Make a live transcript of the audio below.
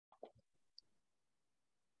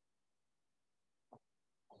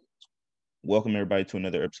Welcome everybody to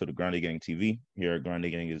another episode of Grande Gang TV. Here at Grande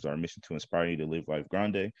Gang is our mission to inspire you to live life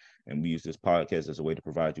grande, and we use this podcast as a way to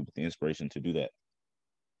provide you with the inspiration to do that.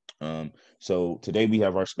 So today we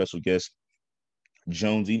have our special guest,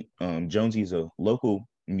 Jonesy. Jonesy is a local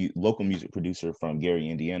music producer from Gary,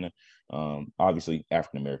 Indiana. Obviously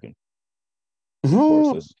African American. Of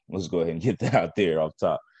course, let's go ahead and get that out there off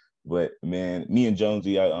top. But man, me and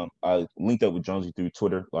Jonesy, I linked up with Jonesy through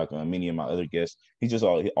Twitter, like many of my other guests. He's just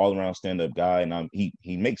all around stand up guy, and he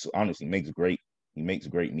makes honestly makes great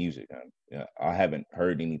music. I haven't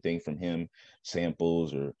heard anything from him,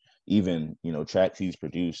 samples or even tracks he's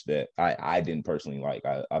produced that I didn't personally like.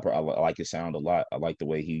 I like his sound a lot. I like the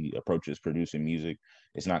way he approaches producing music.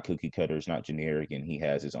 It's not cookie cutter, it's not generic, and he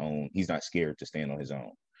has his own. He's not scared to stand on his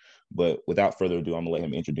own. But without further ado, I'm gonna let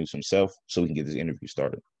him introduce himself so we can get this interview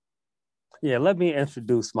started. Yeah, let me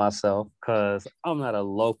introduce myself because I'm not a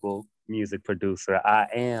local music producer. I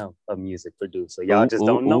am a music producer. Y'all just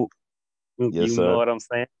don't know. Yes, You sir. know what I'm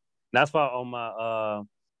saying? That's why on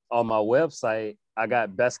my website I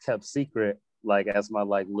got Best Kept Secret like as my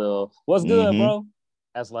like little what's good, bro?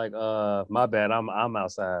 That's like my bad. I'm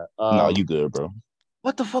outside. No, you good, bro.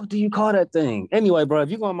 What the fuck do you call that thing? Anyway, bro, if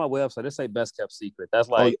you go on my website, it say Best Kept Secret. That's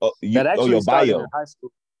like that actually your started bio. in high school.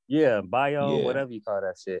 Yeah, bio, Yeah. whatever you call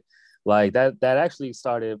that shit. Like that actually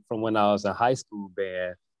started from when I was in high school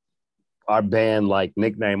band. Our band like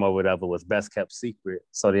nickname or whatever was Best Kept Secret.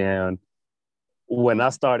 So then when I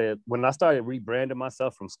started rebranding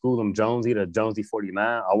myself from School'em Jonesy to Jonesy 49,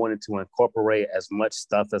 I wanted to incorporate as much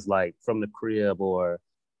stuff as like from the crib or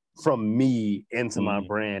from me into my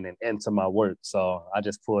brand and into my work. So I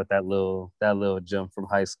just pulled that little gem from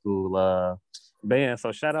high school band.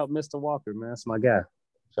 So shout out Mr. Walker, man. That's my guy.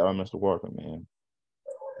 Shout out Mr. Walker, man.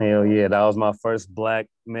 Hell yeah, that was my first black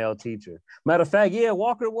male teacher. Matter of fact, yeah,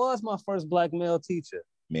 Walker was my first black male teacher.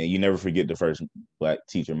 Man, you never forget the first black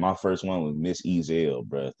teacher. My first one was Miss Ezel,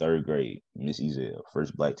 bro. 3rd grade. Miss Ezel.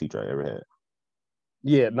 First black teacher I ever had.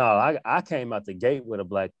 Yeah, no, I came out the gate with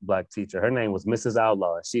a black teacher. Her name was Mrs.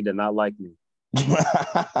 Outlaw. She did not like me.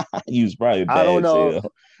 You was probably bad I don't as know.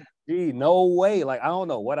 hell. Gee, no way. Like, I don't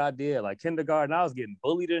know what I did. Like kindergarten, I was getting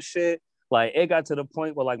bullied and shit. Like, it got to the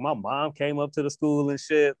point where like my mom came up to the school and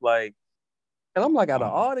shit. Like, and I'm like, out of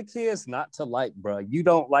all the kids not to like, bro, you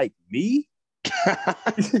don't like me?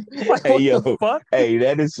 Like, Hey, what yo. the fuck? Hey,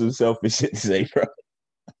 that is some selfish shit to say, bro.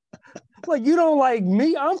 Like, you don't like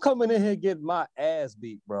me? I'm coming in here getting my ass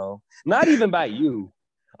beat, bro. Not even by you.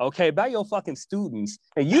 Okay, by your fucking students.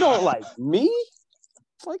 And you don't like me?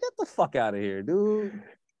 Like, get the fuck out of here, dude.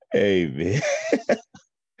 Hey, man.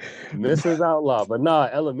 Mrs. Outlaw. But nah,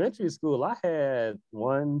 elementary school, I had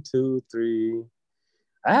 1, 2, 3.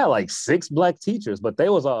 I had like 6 black teachers, but they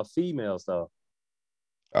was all females though.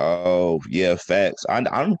 Oh, yeah, facts. I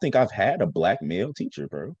don't think I've had a black male teacher,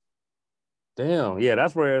 bro. Damn, yeah,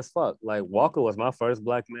 that's rare as fuck. Like Walker was my first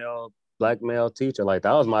black male teacher. Like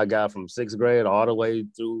that was my guy from 6th grade all the way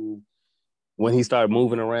through when he started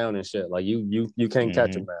moving around and shit. Like you can't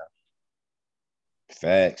catch him now.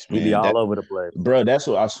 Facts, He be man. all over the place. Bro, that's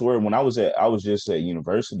what I swear. When I was just at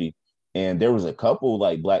university, and there was a couple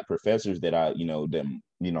like black professors that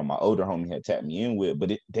my older homie had tapped me in with,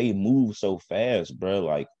 but they moved so fast, bro.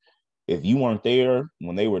 Like if you weren't there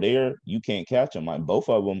when they were there, you can't catch them. Like both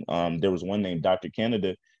of them. There was one named Dr.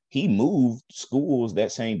 Canada. He moved schools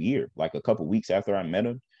that same year, like a couple weeks after I met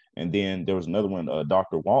him. And then there was another one,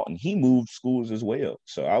 Dr. Walton. He moved schools as well.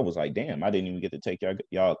 So I was like, damn, I didn't even get to take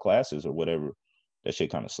y'all classes or whatever. That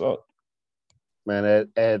shit kind of sucked. Man,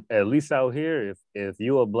 at least out here, if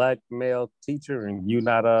you a black male teacher and you're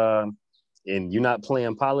not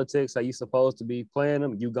playing politics how you supposed to be playing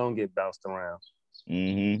them, you gonna get bounced around.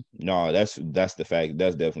 No, that's the fact.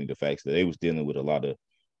 That's definitely the facts that they was dealing with a lot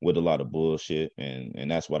of bullshit,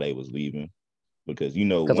 and that's why they was leaving. Because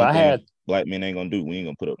Because one I thing had, black men ain't gonna do, we ain't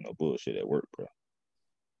gonna put up no bullshit at work, bro.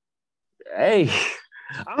 hey,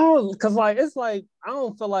 I don't, cause like it's like I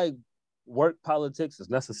don't feel like work politics is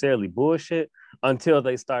necessarily bullshit until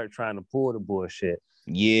they start trying to pull the bullshit.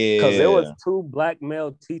 Because there was Yeah. 2 black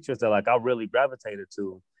male teachers that like I really gravitated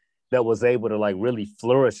to that was able to like really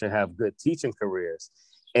flourish and have good teaching careers.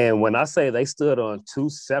 And when I say they stood on 2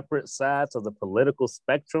 separate sides of the political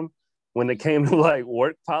spectrum when it came to like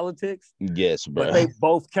work politics, Yes, but bro. they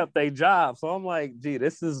both kept their job. So I'm like, gee,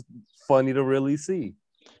 this is funny to really see.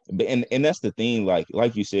 But and that's the thing, like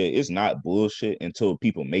you said, it's not bullshit until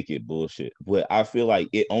people make it bullshit. But I feel like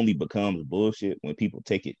it only becomes bullshit when people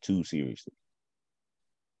take it too seriously.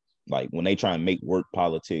 Like when they try and make work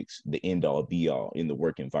politics the end all be all in the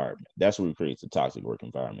work environment. That's what creates a toxic work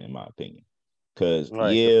environment, in my opinion. Cause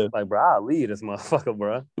Like, yeah, like, bro, I'll leave this motherfucker,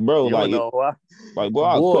 bro. bro, You don't know why, bro,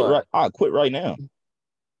 boy. I'll quit right now.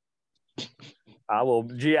 I will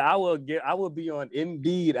be on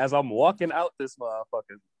Indeed as I'm walking out this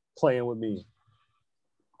motherfucker playing with me.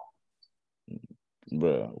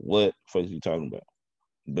 Bro, what fuck you talking about?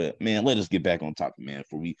 But man, let us get back on topic, man.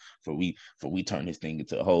 For we turn this thing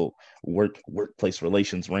into a whole workplace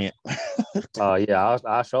relations rant. Oh yeah,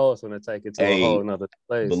 I'll show us when to take it to a Hey, whole nother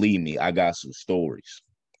place. believe me, I got some stories.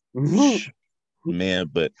 Man,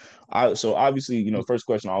 but so obviously, first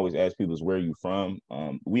question I always ask people is where are you from?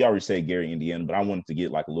 We already say Gary, Indiana, but I wanted to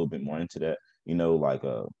get like a little bit more into that, like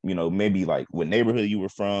maybe like what neighborhood you were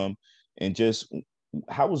from and just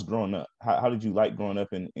how was growing up? How did you like growing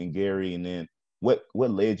up in Gary? And then what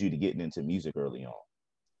led you to getting into music early on?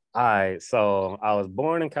 All right, so I was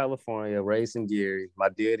born in California, raised in Gary. My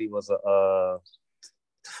daddy was a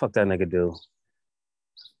fuck that nigga do.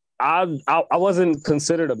 I wasn't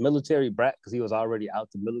considered a military brat because he was already out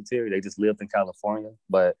the military. They just lived in California,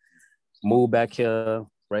 but moved back here,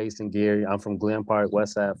 raised in Gary. I'm from Glen Park,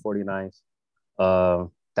 West Side, 49th.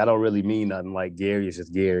 That don't really mean nothing. Like Gary is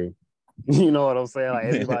just Gary. You know what I'm saying? Like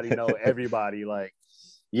everybody know everybody. Like,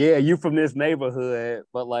 yeah, you from this neighborhood,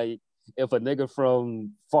 but like if a nigga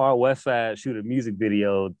from far West Side shoot a music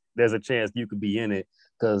video, there's a chance you could be in it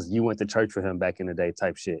because you went to church with him back in the day,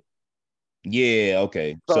 type shit. Yeah,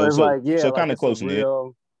 okay. So it's like, yeah, So like kind of it's a close knit.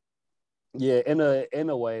 real, yeah, in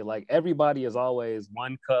a way, like everybody is always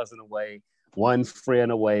one cousin away, one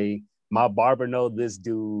friend away. My barber know this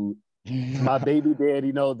dude. My baby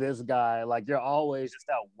daddy know this guy. Like you're always just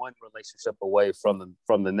that one relationship away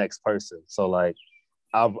from the next person. So like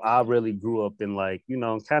I really grew up in like,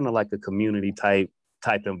 kind of like a community type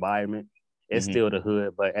environment. It's Mhm. still the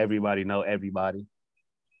hood, but everybody know everybody.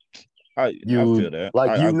 I feel that.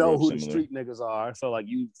 I You grew know up who the similar. street niggas are. So like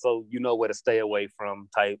you know where to stay away from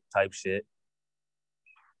type shit.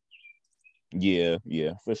 Yeah,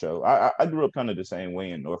 for sure. I grew up kind of the same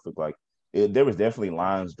way in Norfolk. Like there was definitely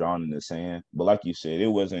lines drawn in the sand, but like you said, it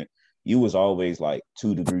wasn't. You was always like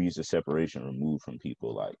 2 degrees of separation removed from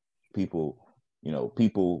people. Like people,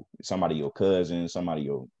 somebody your cousin, somebody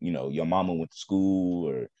your mama went to school,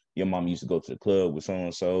 or your mom used to go to the club with so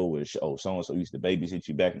and so, or so and so used to babysit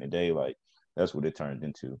you back in the day. Like that's what it turned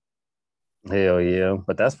into. Hell yeah.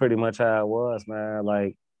 But that's pretty much how it was, man.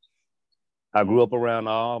 Like I grew up around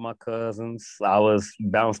all my cousins. I was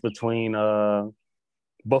bounced between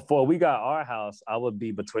before we got our house, I would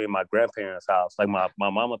be between my grandparents' house, like my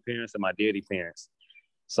mama parents and my daddy parents.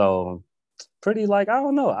 So pretty like I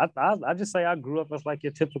don't know. I just say I grew up as like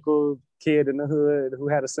your typical kid in the hood who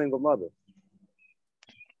had a single mother.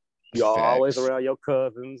 You're always Facts. around your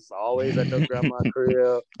cousins, always at your grandma's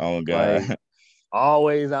crib, Oh like God.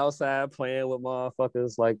 always outside playing with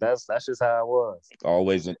motherfuckers. Like that's just how it was.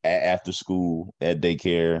 Always after school at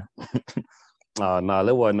daycare. Oh no,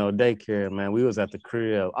 there wasn't no daycare, man. We was at the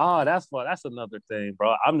crib. Oh, that's fun. That's another thing,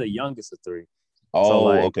 bro. I'm the youngest of three. So Oh,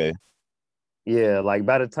 like, okay. yeah, like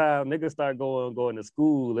by the time niggas start going to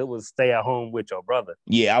school, it was stay at home with your brother.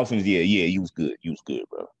 Yeah, I was gonna, yeah, you was good. You was good,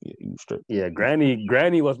 bro. Yeah, you was straight. Yeah,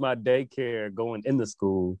 Granny was my daycare going into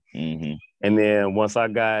school. Mm-hmm. And then once I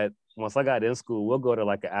got in school, we'll go to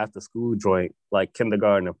like an after school joint, like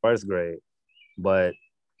kindergarten and first grade. But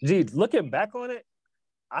geez, looking back on it,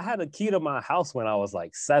 I had a key to my house when I was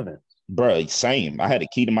like 7. Bro, same. I had a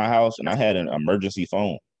key to my house and I had an emergency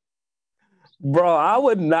phone. Bro, I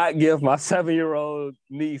would not give my 7-year-old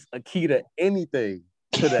niece a key to anything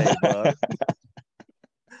today, bro.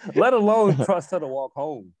 Let alone trust her to walk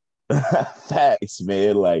home. Facts,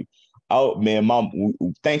 man. Like, oh man, mom.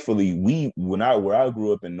 Thankfully, where I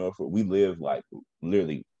grew up in Norfolk, we lived like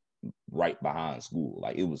literally right behind school.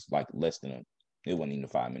 Like it was like it wasn't even a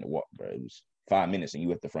 5 minute walk, bro. It was 5 minutes and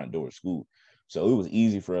you at the front door of school. So it was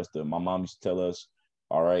easy for us to. My mom used to tell us,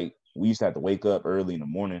 all right, we used to have to wake up early in the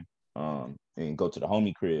morning, and go to the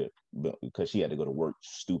homie crib, because she had to go to work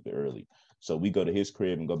stupid early. So we go to his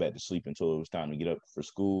crib and go back to sleep until it was time to get up for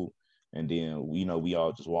school. And then we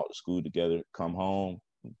all just walk to school together, come home.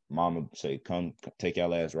 Mama say, come take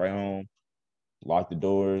y'all ass right home, lock the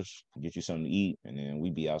doors, get you something to eat, and then we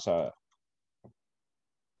be outside.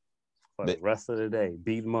 For the But rest of the day,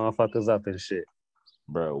 beating motherfuckers up and shit.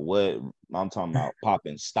 bro, what I'm talking about,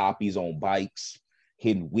 popping stoppies on bikes,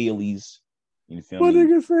 hitting wheelies. You feel What me?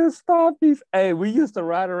 nigga said stop these? Hey, we used to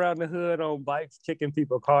ride around the hood on bikes, kicking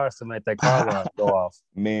people's cars to make their car alarm go off.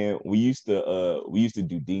 Man, we used to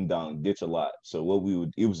do ding dong ditch a lot. So what we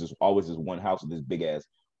would, it was just always this one house with this big ass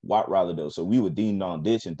white roller though. So we would ding dong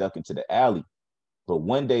ditch and duck into the alley. But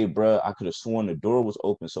one day, bro, I could have sworn the door was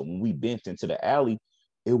open. So when we bent into the alley,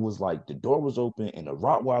 it was like the door was open and the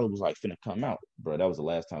Rottweiler was like finna come out, bro. That was the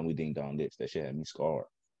last time we ding dong ditch. That shit had me scarred.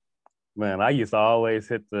 Man, I used to always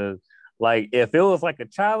hit the like if it was like a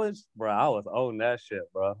challenge, bro. I was on that shit,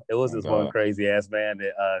 bro. It was Oh this one God, crazy ass man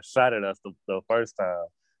that shot at us the first time.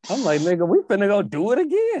 I'm like, nigga, we finna go do it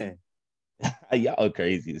again. y'all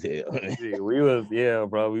crazy as hell. Gee, we was yeah,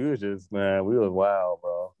 bro. We was just man, we was wild,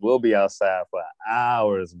 bro. We'll be outside for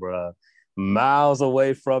hours, bro. Miles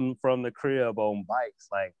away from the crib on bikes.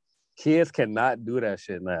 Like kids cannot do that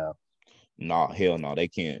shit now. Nah, hell no, they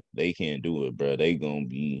can't. They can't do it, bro. They gonna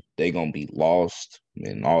be lost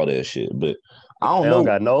and all that shit. But I They don't don't know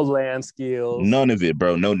got no land skills. none of it,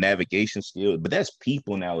 bro. No navigation skills. But that's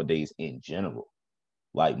people nowadays in general.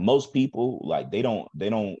 Like most people, like they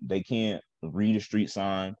can't read a street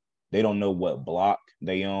sign. They don't know what block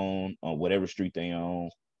they own on whatever street they own.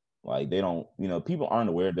 Like they don't, people aren't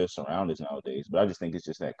aware of their surroundings nowadays. But I just think it's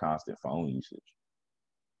just that constant phone usage.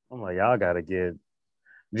 I'm like, y'all gotta get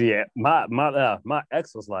yeah. My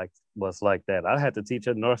ex was like that. I had to teach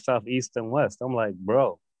her north, south, east, and west. I'm like,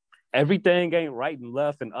 bro, everything ain't right and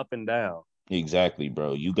left and up and down. Exactly,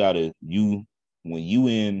 bro. You gotta when you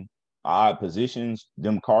in odd positions,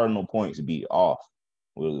 them cardinal points be off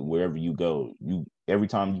wherever you go. You every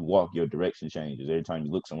time you walk, your direction changes. Every time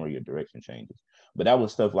you look somewhere, your direction changes. But that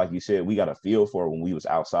was stuff like you said, we got a feel for when we was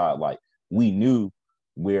outside. Like we knew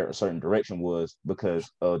where a certain direction was because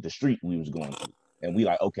of the street we was going through. And we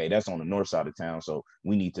like, okay, that's on the north side of town. So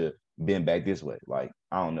we need to bend back this way. Like,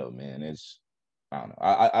 I don't know, man. I don't know.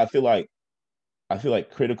 I feel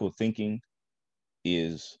like critical thinking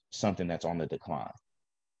is something that's on the decline.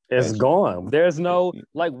 It's That's gone. There's no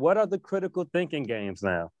like, what are the critical thinking games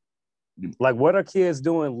now? Like, what are kids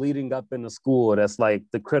doing leading up into school? That's like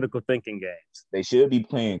the critical thinking games. they should be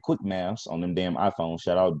playing quick maths on them damn iPhones.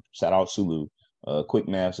 Shout out Sulu. Quick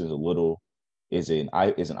maths is an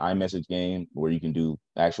iMessage game where you can do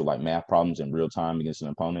actual like math problems in real time against an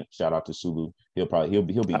opponent. Shout out to Sulu. He'll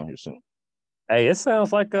be on here soon. Hey, it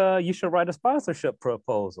sounds like you should write a sponsorship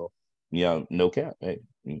proposal. Yeah, no cap. Hey,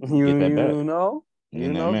 You get that back. you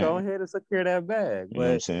That know, go man. ahead and secure that bag. You know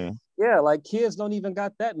what I'm But saying? yeah, like kids don't even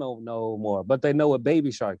got that no more, but they know what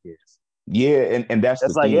Baby Shark is. Yeah, and that's the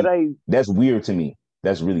It's like it thing. ain't. That's weird to me.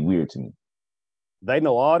 That's really weird to me. They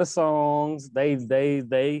know all the songs. They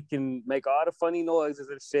can make all the funny noises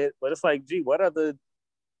and shit. But it's like, gee, what are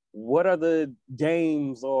the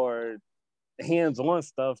games or hands-on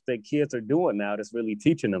stuff that kids are doing now that's really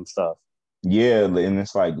teaching them stuff? Yeah, and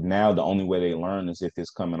it's like now the only way they learn is if it's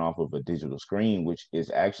coming off of a digital screen, which is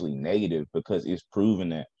actually negative because it's proven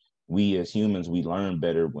that we as humans we learn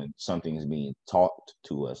better when something is being taught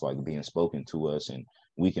to us, like being spoken to us, and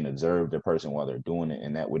we can observe the person while they're doing it,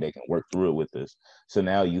 and that way they can work through it with us. So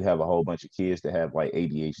now you have a whole bunch of kids that have like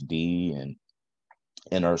ADHD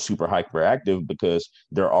and are super hyperactive because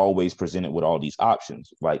they're always presented with all these options.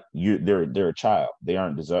 Like they're a child. They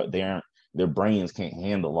aren't their brains can't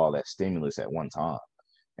handle all that stimulus at one time.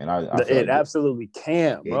 And I feel It like absolutely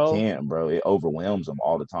can't, it bro. can't, bro. It overwhelms them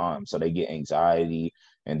all the time. So they get anxiety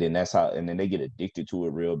and then they get addicted to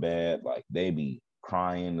it real bad. Like they be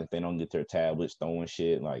crying if they don't get their tablets, throwing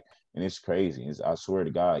shit. Like, and it's crazy. I swear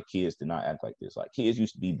to God, kids did not act like this. Like kids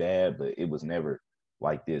used to be bad, but it was never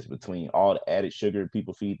like this between all the added sugar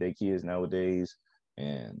people feed their kids nowadays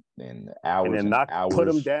and And hours then and not hours. put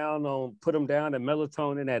them down to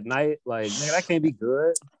melatonin at night. Like, nigga, that can't be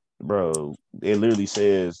good. Bro, it literally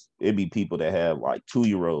says it be people that have like 2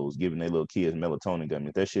 year olds giving their little kids melatonin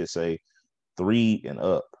gummies. That shit say 3 and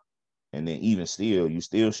up. And then even still, you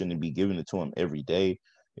still shouldn't be giving it to them every day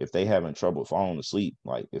if they having trouble falling asleep.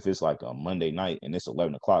 Like if it's like a Monday night and it's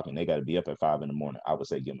 11 o'clock and they got to be up at 5 in the morning, I would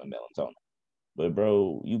say give them a melatonin. But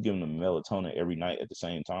bro, you giving them melatonin every night at the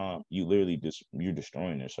same time, you literally you're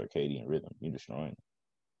destroying their circadian rhythm. You're destroying it.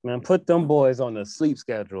 Man, put them boys on the sleep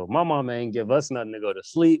schedule. My mom ain't give us nothing to go to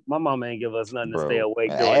sleep. My mom ain't give us nothing to stay Bro,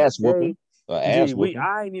 awake an during the ass day. whooping, an ass Gee, whooping.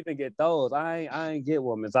 I ain't even get those. I ain't get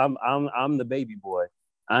women's. I'm the baby boy.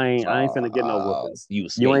 I ain't finna get no whoopings. You You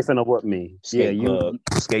skate ain't finna whoop me. Yeah, skate you club,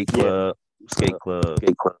 skate yeah. club,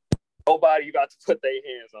 skate club. Nobody about to put their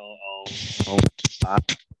hands on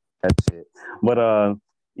that shit. But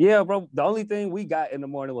yeah, bro. The only thing we got in the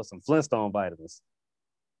morning was some Flintstone vitamins.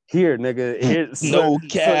 Here, nigga. Here, No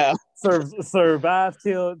cap. survive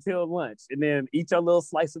till lunch, and then eat your little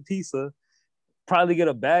slice of pizza. Probably get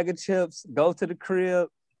a bag of chips. Go to the crib.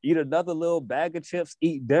 Eat another little bag of chips.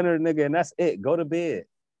 Eat dinner, nigga, and that's it. Go to bed.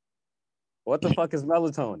 What the fuck is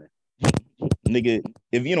melatonin? Nigga,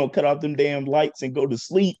 if you don't cut off them damn lights and go to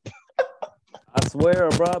sleep. I swear,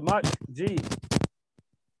 bro. My G.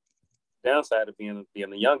 Downside of being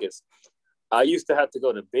the youngest. I used to have to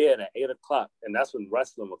go to bed at 8 o'clock, and that's when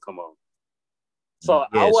wrestling would come on. So I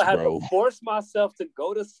Yes, would have bro. to force myself to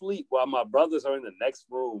go to sleep while my brothers are in the next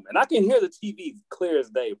room. And I can hear the TV clear as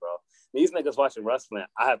day, bro. These niggas watching wrestling,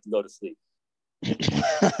 I have to go to sleep.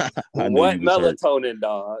 I know What you was hurt. melatonin,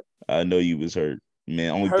 dog? I know you was hurt.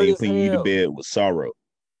 Man, only Hurt thing as putting you to hell. bed was sorrow.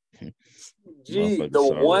 Gee, Motherfucker the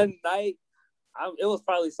sorrow. one night, it was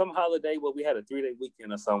probably some holiday where we had a 3-day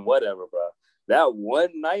weekend or something, whatever, bro. That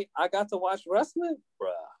one night I got to watch wrestling,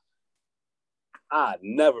 bro. I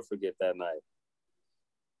never forget that night.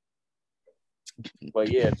 But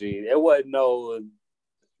yeah, G, it wasn't no.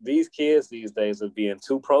 These kids these days are being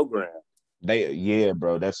too programmed.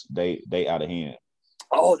 Bro. They out of hand.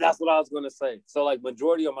 Oh, that's what I was gonna say. So like,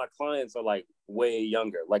 majority of my clients are like way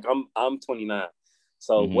younger. Like I'm 29,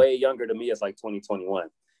 so way younger to me is like 2021,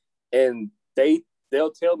 and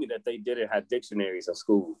they'll tell me that they didn't have dictionaries in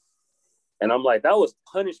school, and I'm like, that was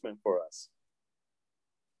punishment for us.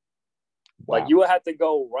 Wow. Like you would have to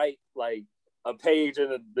go write like a page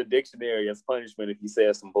in the dictionary as punishment if you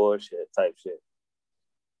said some bullshit type shit.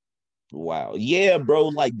 Wow. Yeah, bro.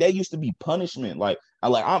 Like that used to be punishment. Like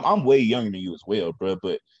I'm way younger than you as well, bro.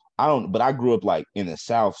 But I grew up like in the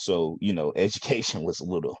South, so education was a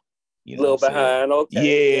little, behind.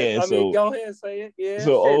 Okay. Yeah. I mean, go ahead and say it. Yeah.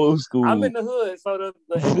 So shit. Old school. I'm in the hood, so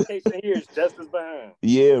the education here is just as behind.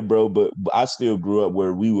 Yeah, bro. But I still grew up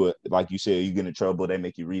where we would, like you said, you get in trouble, they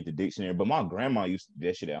make you read the dictionary. But my grandma used to do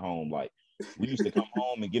that shit at home. Like we used to come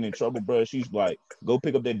home and get in trouble, bro. She used to be like, go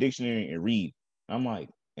pick up that dictionary and read. I'm like,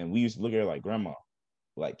 and we used to look at her like, grandma,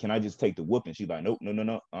 like, can I just take the whooping? She's like, nope,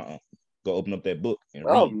 no. Go open up that book and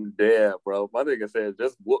read. I'm dead, bro. My nigga said,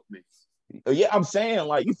 just whoop me. Yeah, I'm saying,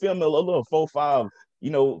 like, you feel me, a little 4-5,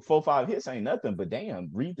 4-5 hits ain't nothing, but damn,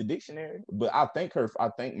 read the dictionary. But I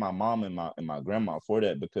thank my mom and my grandma for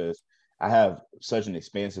that, because I have such an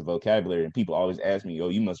expansive vocabulary, and people always ask me, oh,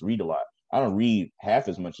 you must read a lot. I don't read half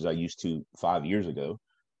as much as I used to 5 years ago,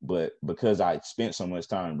 but because I spent so much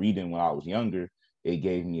time reading when I was younger, it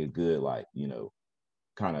gave me a good, like,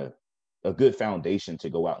 kind of a good foundation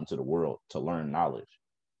to go out into the world to learn knowledge.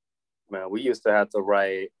 Man, we used to have to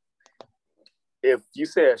write, if you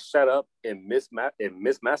said shut up in Miss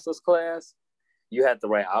Master's class, you had to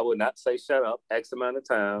write, I would not say shut up X amount of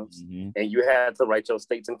times. And you had to write your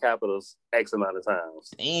states and capitals X amount of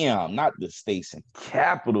times. Damn, not the states and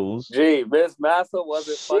capitals. Gee, Miss Master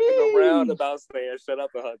wasn't fucking around about saying shut up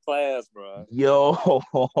in her class, bro. Yo,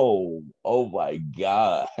 oh my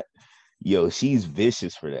God. Yo, she's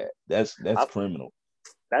vicious for that. That's criminal.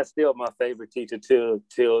 That's still my favorite teacher till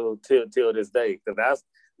this day. Because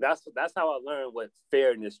that's how I learned what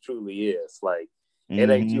fairness truly is. Like, it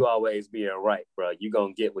ain't you always being right, bro. You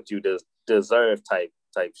gonna get what you deserve type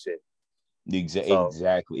shit.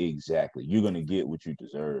 Exactly. You're gonna get what you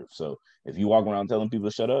deserve. So if you walk around telling people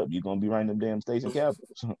to shut up, you're gonna be writing them damn states and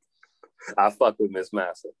capitals. I fuck with Miss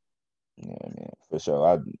Master. Yeah, man, for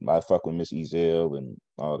sure. I fuck with Miss Ezel and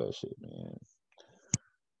all that shit, man.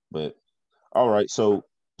 But all right, so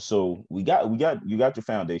you got your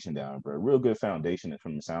foundation down, bro. Real good foundation,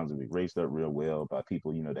 from the sounds of it, raised up real well by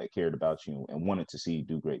people that cared about you and wanted to see you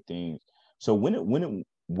do great things. So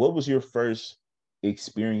what was your first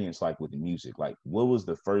experience like with the music? Like, what was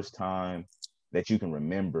the first time that you can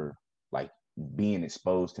remember, like, being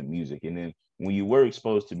exposed to music? And then when you were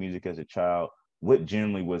exposed to music as a child, what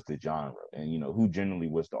generally was the genre, and who generally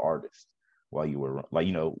was the artist while you were like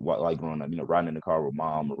growing up, riding in the car with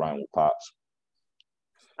mom or riding with pops?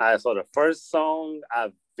 All right, so the first song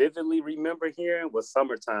I vividly remember hearing was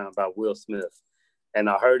 "Summertime" by Will Smith, and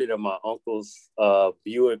I heard it in my uncle's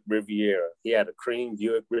Buick Riviera. He had a cream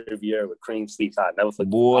Buick Riviera with cream seats. I never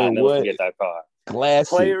forget that car. Classic.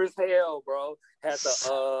 Clear as hell, bro. Had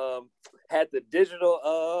the digital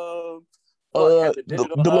the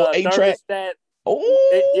little 8-track thermostat. Oh,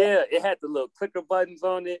 it had the little clicker buttons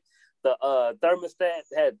on it. The thermostat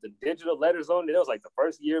had the digital letters on it. It was like the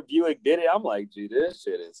first year Buick did it. I'm like, gee, this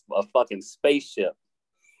shit is a fucking spaceship.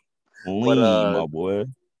 My boy.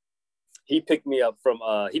 He picked me up from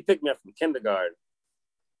kindergarten.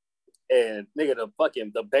 And nigga,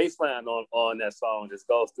 the bass line on that song just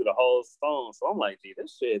goes through the whole song. So I'm like, gee,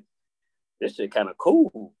 this shit kind of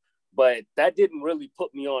cool. But that didn't really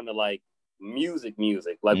put me on to like music.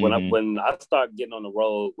 Like when I started getting on the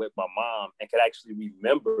road with my mom and could actually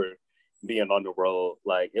remember being on the road,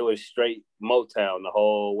 like it was straight Motown the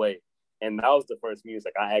whole way. And that was the first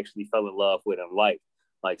music I actually fell in love with in life.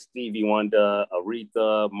 Like Stevie Wonder,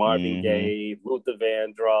 Aretha, Marvin Gaye, Luther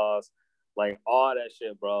Vandross, like all that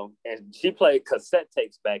shit, bro. And she played cassette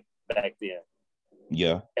tapes back then.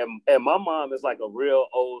 Yeah. And my mom is like a real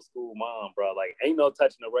old school mom, bro. Like, ain't no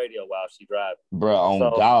touching the radio while she driving. Bro, on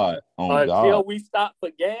So God. On until God. we stop for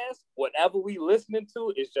gas, whatever we listening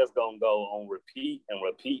to is just gonna go on repeat and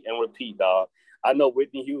repeat and repeat, dog. I know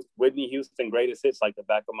Whitney Houston greatest hits like the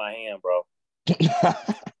back of my hand, bro.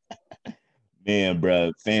 Man,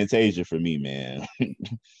 bro, Fantasia for me, man.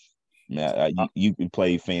 Man, you can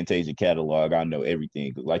play Fantasia catalog. I know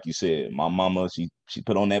everything. Like you said, my mama, she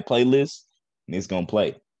put on that playlist and it's gonna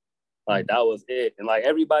play. Like that was it. And like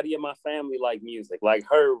everybody in my family like music. Like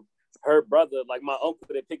her brother, like my uncle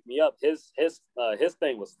that picked me up, his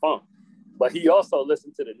thing was funk. But he also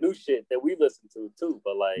listened to the new shit that we listen to too.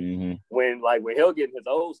 But like when he'll get in his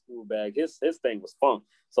old school bag, his thing was funk.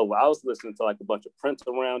 So I was listening to like a bunch of Prince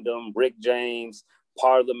around them, Rick James,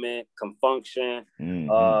 Parliament, Confunction,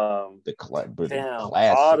 the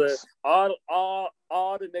classics.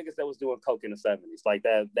 all the niggas that was doing coke in the 70s, like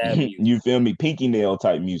that music. You feel me? Pinky nail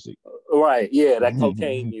type music. Right, yeah, that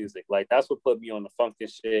cocaine music. Like that's what put me on the funk and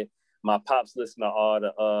shit. My pops listened to all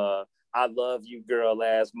the I Love You Girl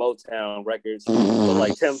ass Motown records. So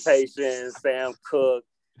like Temptations, Sam Cooke,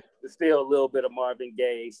 still a little bit of Marvin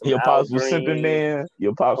Gaye. Your pops was simping, man.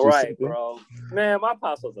 Your pops was right, simping. bro. Man, my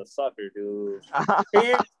pops was a sucker, dude.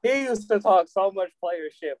 he used to talk so much player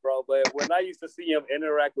shit, bro. But when I used to see him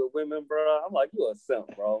interact with women, bro, I'm like, you a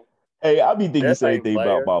simp, bro. Hey, I be thinking the same thing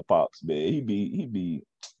about my pops, man. He be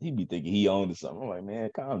thinking he owned something. I'm like, man,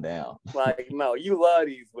 calm down. Like, no, you love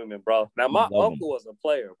these women, bro. Now my uncle was a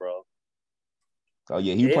player, bro. Oh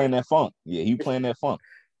yeah, he playing that funk. Yeah, he playing that funk.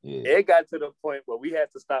 Yeah. It got to the point where we had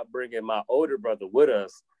to stop bringing my older brother with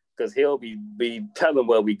us because he'll be telling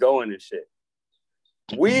where we going and shit.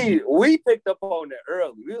 We picked up on it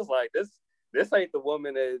early. We was like, this ain't the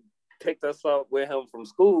woman that picked us up with him from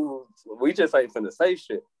school. We just ain't finna say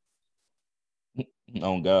shit.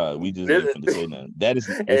 Oh God, we just ain't finna say nothing.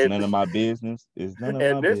 It's none of my business. It's none of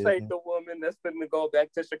my business. And this ain't the woman that's finna go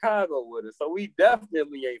back to Chicago with us. So we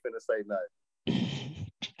definitely ain't finna say nothing.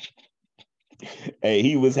 Hey,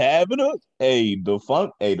 he was having them. Hey, the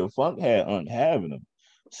funk had having them.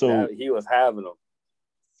 So he was having them.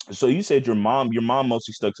 So you said your mom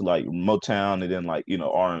mostly stuck to like Motown and then like,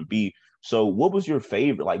 R&B. So what was your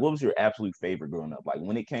favorite? Like, what was your absolute favorite growing up? Like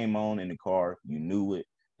when it came on in the car, you knew it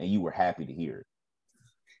and you were happy to hear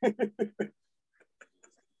it.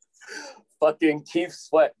 Fucking Keith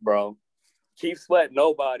Sweat, bro. Keith Sweat,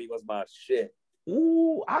 Nobody was my shit.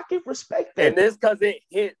 Ooh, I can respect that. And this because it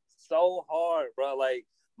hit so hard, bro. Like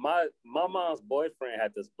my mom's boyfriend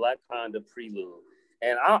had this Black Honda Prelude.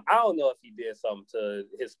 And I don't know if he did something to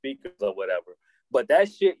his speakers or whatever, but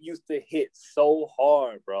that shit used to hit so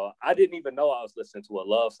hard, bro. I didn't even know I was listening to a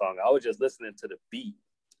love song. I was just listening to the beat.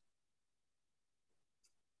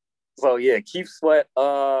 So yeah, Keith Sweat,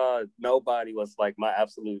 Nobody was like my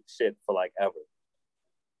absolute shit for like ever.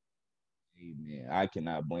 Hey man, I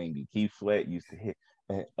cannot blame you. Keith Sweat used to hit.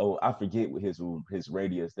 I forget what his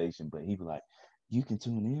radio station, but he'd be like, "You can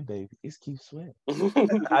tune in, baby. It's Keith Sweat."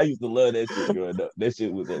 I used to love that shit growing up. That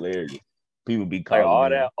shit was hilarious. People be calling like all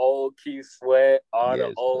that old Keith Sweat,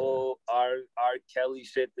 the old R. Kelly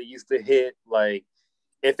shit that used to hit. Like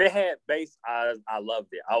if it had bass, I loved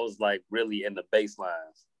it. I was like really in the bass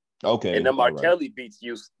lines. Okay. And them R. Kelly beats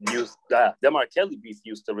used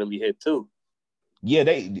to really hit too. Yeah,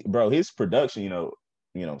 his production,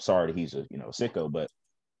 sorry that he's a sicko, but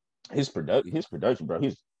his production, bro,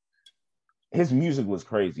 his music was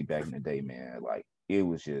crazy back in the day, man. Like it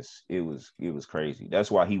was crazy.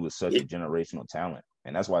 That's why he was such a generational talent,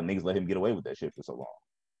 and that's why niggas let him get away with that shit for so long.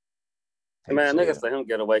 Man, niggas let him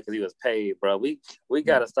get away because he was paid, bro. We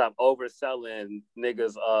gotta stop overselling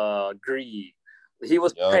niggas greed. He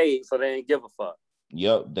was paid, so they didn't give a fuck.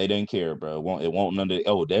 Yep, they didn't care, bro. It won't none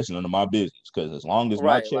of that's none of my business. Because as long as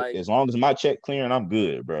my check clearing, I'm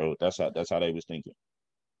good, bro. That's how they was thinking.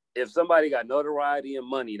 If somebody got notoriety and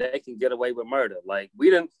money, they can get away with murder. Like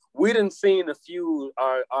we didn't seen a few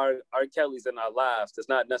R. Kellys in our lives. It's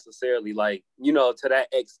not necessarily like, to that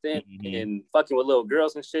extent and fucking with little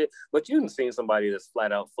girls and shit. But you didn't seen somebody that's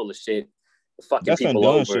flat out full of shit, fucking that's people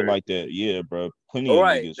over. Shit like that, yeah, bro. Plenty of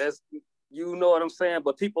niggas. That's what I'm saying.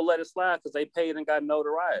 But people let it slide because they paid and got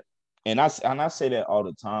notoriety. And I say that all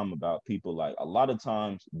the time about people. Like a lot of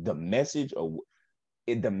times, the message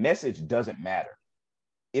doesn't matter.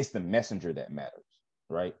 It's the messenger that matters,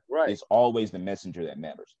 right? Right. It's always the messenger that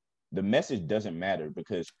matters. The message doesn't matter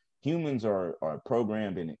because humans are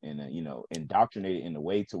programmed and indoctrinated in a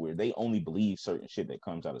way to where they only believe certain shit that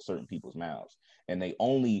comes out of certain people's mouths, and the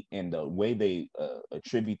way they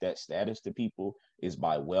attribute that status to people is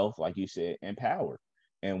by wealth, like you said, and power.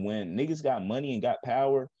 And when niggas got money and got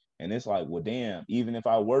power, And it's like, well, damn, even if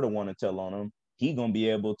I were to want to tell on him, he gonna be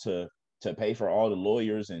able to pay for all the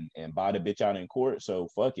lawyers and buy the bitch out in court. So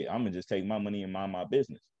fuck it, I'm gonna just take my money and mind my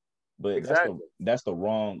business. But Exactly. that's the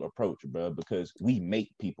wrong approach, bro, because we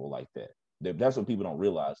make people like that. That's what people don't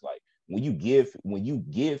realize. Like when you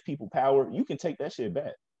give people power, you can take that shit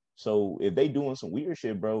back. So if they doing some weird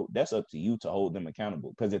shit, bro, that's up to you to hold them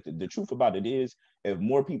accountable. Because if the truth about it is, if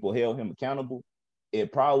more people held him accountable, he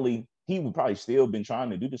would probably still been trying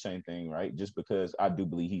to do the same thing, right? Just because I do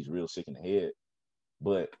believe he's real sick in the head.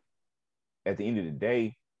 But at the end of the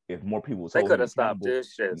day, if more people was They holding could him have stopped accountable,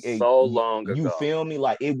 this shit so long you ago. feel me?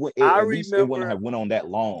 Like it would I at least it wouldn't remember. have went on that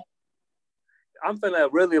long. I'm finna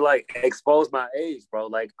really like expose my age, bro.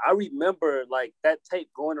 Like I remember like that tape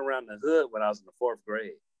going around the hood when I was in the 4th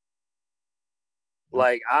grade.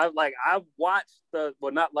 Like I watched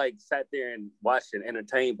not like sat there and watched and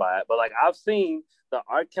entertained by it, but like I've seen the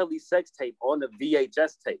R. Kelly sex tape on the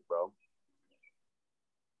VHS tape, bro.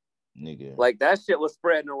 Nigga. Like that shit was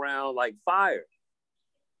spreading around like fire.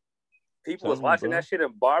 People was watching that shit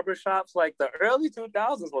in barbershops. Like the early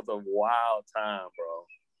 2000s was a wild time, bro.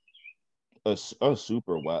 A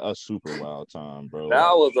super wild time, bro.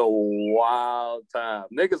 That was a wild time.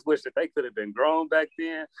 Niggas wish that they could have been grown back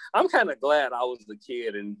then. I'm kind of glad I was a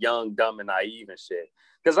kid and young, dumb, and naive and shit.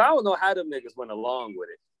 Because I don't know how them niggas went along with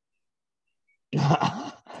it.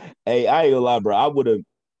 Hey, I ain't gonna lie, bro. I would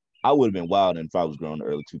have been wild if I was growing in the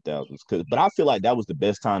early 2000s. But I feel like that was the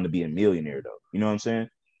best time to be a millionaire, though. You know what I'm saying?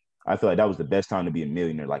 I feel like that was the best time to be a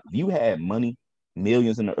millionaire. Like if you had money,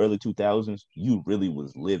 millions in the early 2000s, you really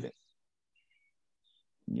was living.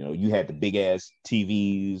 You know, you had the big ass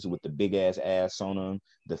TVs with the big ass on them,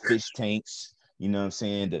 the fish tanks. You know what I'm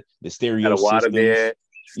saying? The stereo had a water systems. Bed.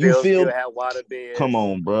 You feel? Still had water beds. Come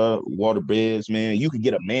on, bro. Water beds, man. You could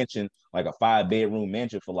get a mansion, like a 5-bedroom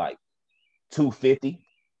mansion, for like $250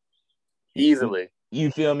 easily.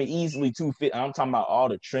 You feel me? Easily $250. I'm talking about all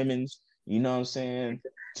the trimmings. You know what I'm saying?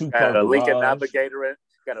 Got a Lincoln Navigator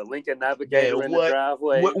in the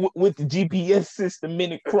driveway with the GPS system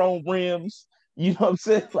in it, chrome rims. You know what I'm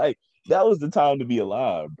saying? Like that was the time to be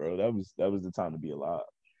alive, bro. That was the time to be alive.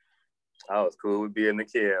 I was cool with being the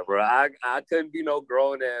kid, bro. I couldn't be no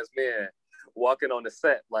grown ass man walking on the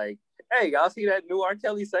set like, hey, y'all see that new R.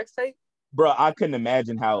 Kelly sex tape? Bro, I couldn't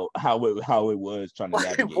imagine how it was trying to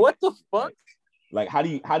navigate. What the fuck? Like how do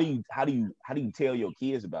you tell your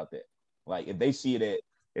kids about that? Like if they see that,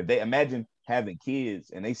 if they imagine having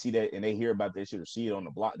kids and they see that and they hear about that shit or see it on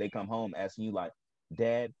the block, they come home asking you like,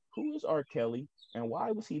 Dad, who is R. Kelly and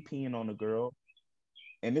why was he peeing on the girl?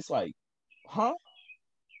 And it's like, huh?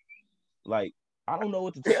 Like, I don't know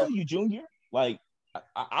what to tell you, Junior. Like,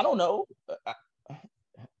 I don't know.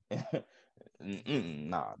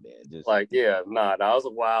 Nah, man. Just like, yeah, nah, that was a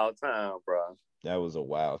wild time, bro. That was a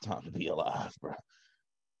wild time to be alive, bro.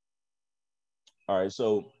 All right,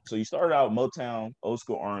 so you started out Motown, old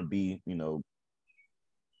school R&B, you know.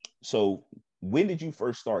 So when did you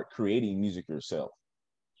first start creating music yourself?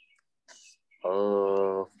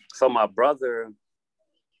 So my brother,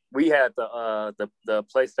 we had the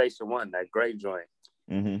PlayStation 1, that great joint.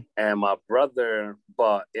 Mm-hmm. And my brother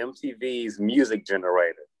bought MTV's Music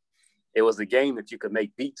Generator. It was a game that you could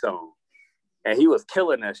make beats on. And he was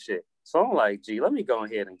killing that shit. So I'm like, gee, let me go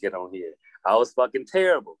ahead and get on here. I was fucking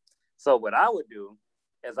terrible. So what I would do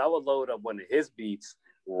is I would load up one of his beats,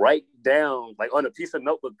 write down, like on a piece of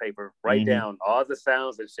notebook paper, write down all the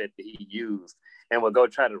sounds and shit that he used, and would go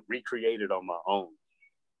try to recreate it on my own.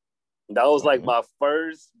 That was like my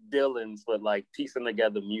first dealings with like piecing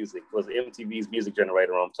together music, was MTV's Music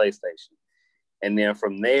Generator on PlayStation. And then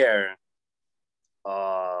from there,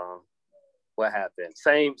 what happened?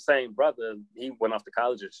 Same brother, he went off to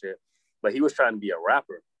college and shit, but he was trying to be a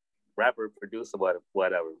rapper, producer,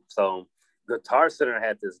 whatever. So Guitar Center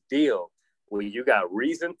had this deal where you got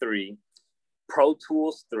Reason 3, Pro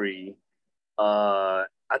Tools 3,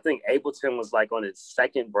 I think Ableton was like on its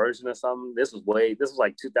second version or something. This was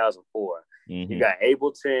like 2004. You got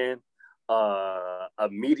Ableton, a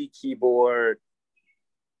MIDI keyboard,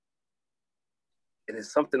 and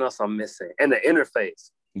there's something else I'm missing, and the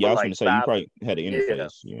interface. Yeah, I was going to say you probably had an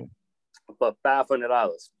interface. Yeah. But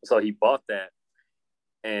 $500. So he bought that,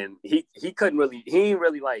 and he could never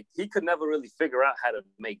really figure out how to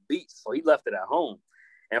make beats. So he left it at home,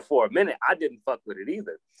 and for a minute I didn't fuck with it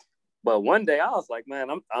either. But one day I was like, man,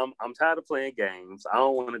 I'm tired of playing games. I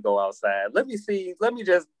don't want to go outside. Let me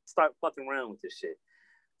just start fucking around with this shit.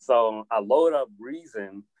 So I load up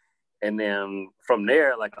Reason, and then from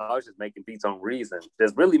there, like I was just making beats on Reason,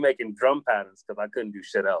 just really making drum patterns because I couldn't do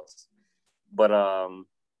shit else. But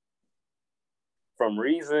from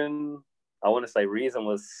Reason, I want to say Reason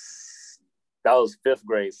that was fifth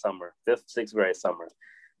grade summer, sixth grade summer.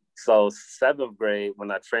 So seventh grade,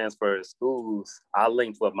 when I transferred schools, I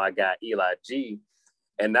linked with my guy Eli G,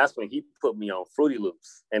 and that's when he put me on Fruity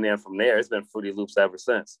Loops. And then from there, it's been Fruity Loops ever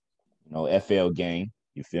since. You know, FL Gang.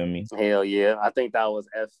 You feel me? Hell yeah. I think that was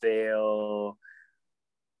FL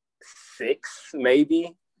 6,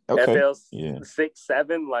 maybe. Okay. FL yeah. 6,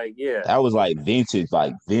 7, like, yeah. That was like vintage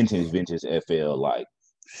FL, like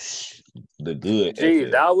the good Gee,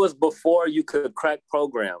 FL. that was before you could crack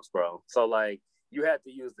programs, bro. So, like, you had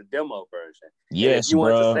to use the demo version. Yes, and if you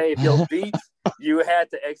wanted bro. to save your beats, you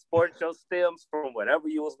had to export your stems from whatever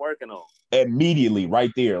you was working on. Immediately,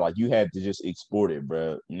 right there. Like, you had to just export it,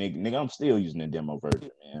 bro. Nigga, I'm still using the demo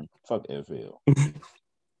version, man. Fuck FL.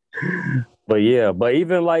 But yeah, but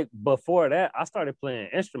even like before that, I started playing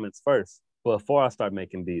instruments first before I started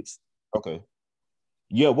making beats. Okay.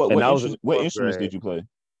 Yeah, what instruments did you play?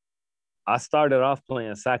 I started off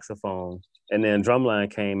playing saxophone, and then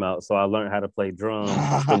drumline came out, so I learned how to play drums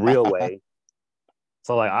the real way.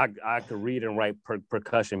 So like I could read and write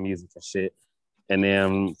percussion music and shit. And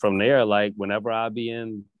then from there, like whenever I be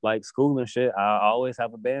in like school and shit, I always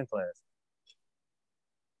have a band class.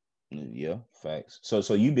 Yeah, facts.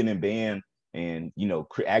 So you've been in band and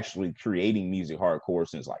actually creating music hardcore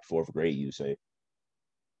since like fourth grade, you say?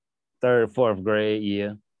 Third, fourth grade,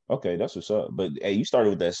 yeah. Okay, that's what's up. But hey, you started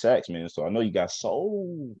with that sax, man. So I know you got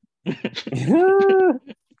soul. Yeah,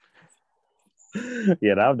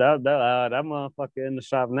 that motherfucker in the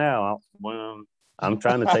shop now. I'm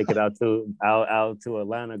trying to take it out to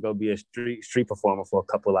Atlanta, go be a street performer for a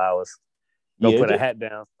couple hours. Go put a hat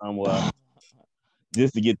down somewhere.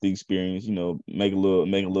 Just to get the experience, make a little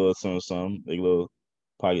something, make a little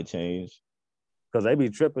pocket change. Because they be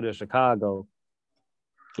tripping in Chicago.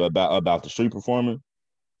 About the street performer?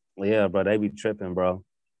 Yeah, bro, they be tripping, bro.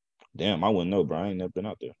 Damn, I wouldn't know, bro. I ain't never been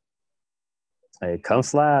out there. Hey, come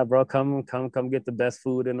slide, bro. Come get the best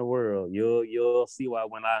food in the world. You'll see why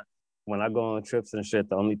when I go on trips and shit,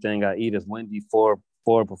 the only thing I eat is Wendy four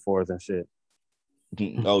befores and shit.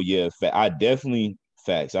 Oh yeah, I definitely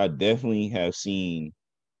have seen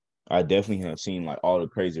like all the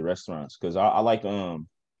crazy restaurants because I like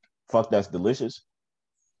Fuck That's Delicious.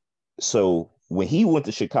 So when he went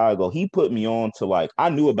to Chicago, he put me on to like I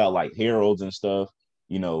knew about like Harold's and stuff,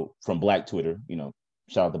 from Black Twitter,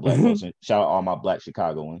 shout out to Black folks and shout out all my Black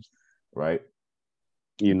Chicagoans, right?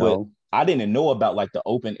 But I didn't know about like the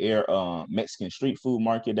open air Mexican street food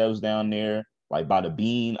market that was down there, like by the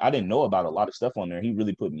Bean. I didn't know about a lot of stuff on there. He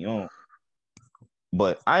really put me on.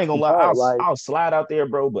 But I ain't gonna lie, I'll slide out there,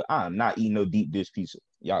 bro. But I'm not eating no deep dish pizza.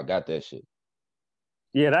 Y'all got that shit.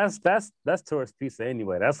 Yeah, that's tourist pizza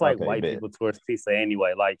anyway. That's like white people tourist pizza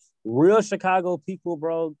anyway. Like real Chicago people,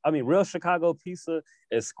 bro. I mean, real Chicago pizza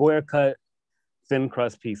is square cut, thin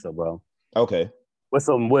crust pizza, bro. Okay. With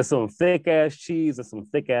some thick ass cheese and some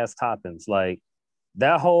thick ass toppings. Like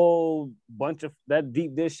that whole bunch of that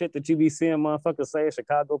deep dish shit that you be seeing motherfuckers say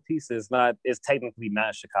Chicago pizza is technically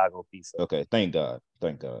not Chicago pizza. Okay, thank God.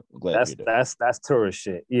 I'm glad to hear that. That's tourist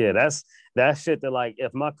shit. Yeah, that's shit that like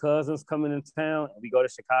if my cousin's coming in town and we go to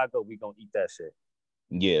Chicago, we gonna eat that shit.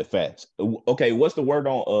 Yeah, facts. Okay, what's the word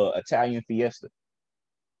on Italian Fiesta?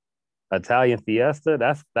 Italian Fiesta?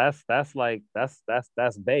 That's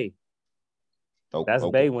Bay. That's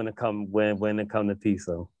Bay when it come to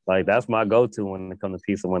pizza. Like that's my go-to when it comes to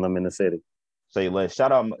pizza when I'm in the city. Say less.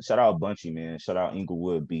 Shout out Bunchy, man. Shout out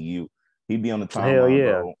Inglewood BU. He be on the timeline, hell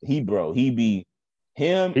yeah. bro. He be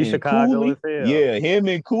him He's and Chicago Cooley. Yeah, him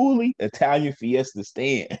and Cooley, Italian Fiesta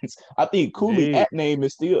stands. I think Cooley at name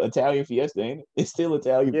is still Italian Fiesta, ain't it? It's still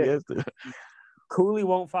Italian Fiesta. Cooley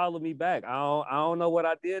won't follow me back. I don't know what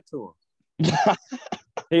I did to him.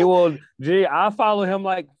 He will. I follow him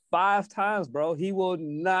like 5 times, bro. He will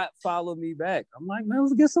not follow me back. I'm like, man,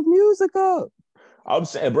 let's get some music up. I'm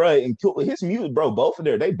saying, bro, and his music, bro,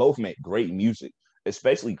 they both make great music,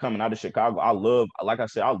 especially coming out of Chicago. I love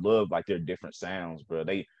like their different sounds, bro.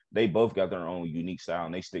 They both got their own unique style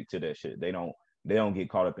and they stick to that shit. They don't get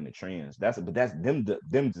caught up in the trends. That's them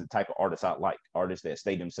the type of artists I like. Artists that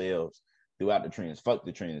stay themselves throughout the trends. Fuck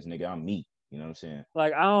the trends, nigga. I'm me. You know what I'm saying?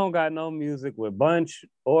 Like, I don't got no music with Bunch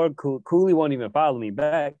or Cooley won't even follow me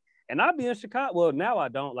back. And I'll be in Chicago. Well, now I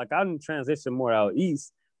don't. Like, I'm transition more out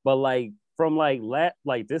east. But, like, from,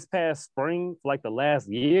 like this past spring, like the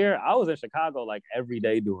last year, I was in Chicago, like, every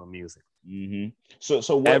day doing music. Mm-hmm.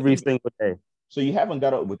 So what, every single day. So you haven't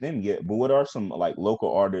got up with them yet, but what are some, like,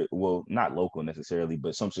 local artists, well, not local necessarily,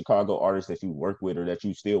 but some Chicago artists that you work with or that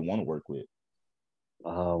you still want to work with?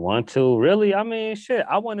 Want to really? I mean, shit.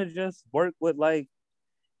 I want to just work with like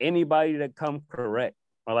anybody that come correct.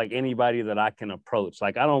 or like anybody that I can approach.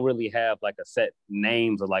 Like I don't really have like a set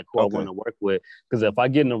names of like who I want to work with. Because if I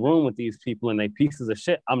get in a room with these people and they pieces of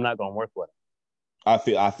shit, I'm not gonna work with them. I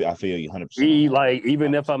feel you 100%. Like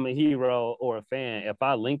even if I'm a hero or a fan, if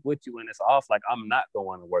I link with you and it's off, like I'm not gonna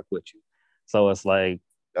want to work with you. So it's like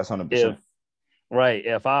that's 100%. Right.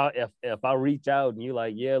 If I reach out and you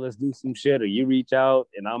like, yeah, let's do some shit, or you reach out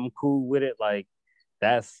and I'm cool with it, like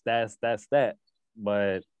that's that.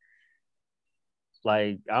 But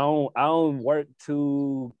like I don't work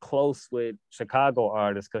too close with Chicago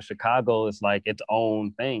artists because Chicago is like its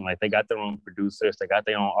own thing. Like they got their own producers, they got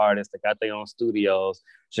their own artists, they got their own studios.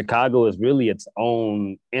 Chicago is really its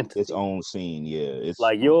own entity, its own scene. Yeah, it's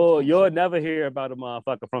like you'll never hear about a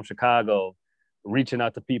motherfucker from Chicago reaching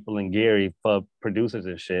out to people in Gary for producers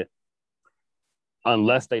and shit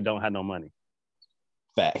unless they don't have no money.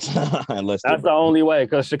 Facts. Unless that's the only way.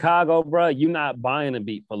 Because Chicago, bro, you're not buying a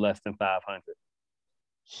beat for less than 500.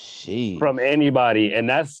 Jeez. From anybody, and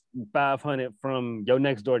that's 500 from your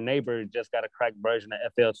next door neighbor. Just got a cracked version of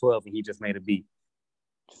FL12 and he just made a beat.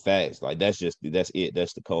 Facts. Like that's it.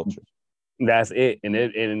 That's the culture. That's it.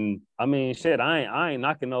 And I mean, shit, I ain't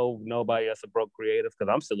knocking nobody else a broke creative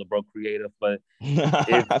because I'm still a broke creative. But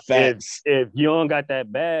if you don't got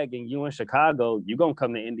that bag and you in Chicago, you gonna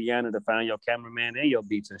come to Indiana to find your cameraman and your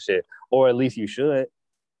beats and shit, or at least you should.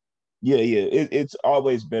 Yeah. It's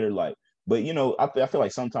always better. Like, but you know, I feel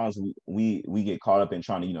like sometimes we get caught up in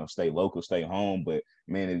trying to stay local, stay home. But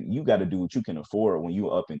man, you got to do what you can afford when you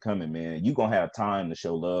up and coming. Man, you gonna have time to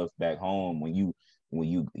show love back home when you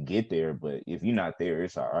get there. But if you're not there,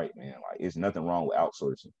 it's all right, man. Like it's nothing wrong with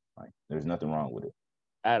outsourcing. Like there's nothing wrong with it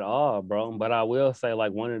at all, bro. But I will say,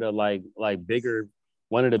 like one of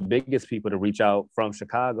the biggest people to reach out from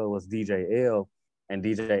Chicago was DJ L, and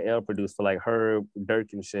DJ L produced for like Herb,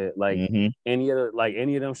 Dirk, and shit. Like any of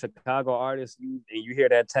them Chicago artists, you hear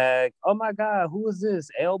that tag, oh my god, who is this?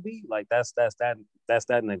 LB? Like that's that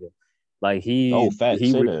nigga. Like he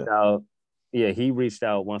reached out. Yeah, he reached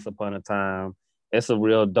out once upon a time. It's a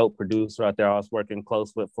real dope producer out there I was working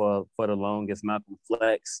close with for the longest, Malcolm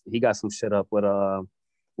Flex. He got some shit up with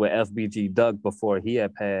FBG Duck before he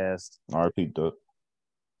had passed. RP Duck.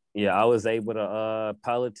 Yeah, I was able to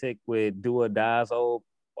politic with Do or Die's old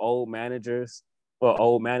manager.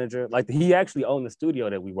 Like he actually owned the studio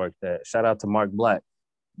that we worked at. Shout out to Mark Black.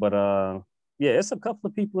 But yeah, it's a couple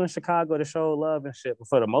of people in Chicago that show love and shit. But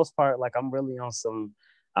for the most part, like I'm really on some.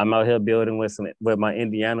 I'm out here building with my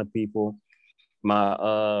Indiana people.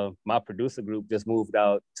 My producer group just moved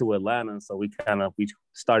out to Atlanta, so we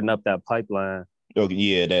starting up that pipeline.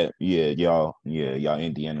 Okay, y'all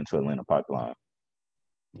Indiana to Atlanta pipeline.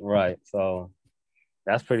 Right. So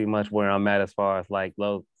that's pretty much where I'm at as far as like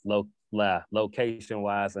location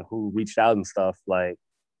wise and who reached out and stuff. Like,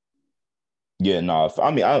 yeah, no, I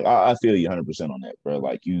mean I feel you 100% on that, bro.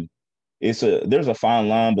 Like there's a fine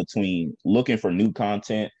line between looking for new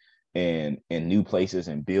content and new places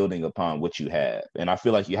and building upon what you have. And I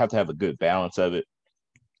feel like you have to have a good balance of it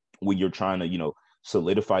when you're trying to,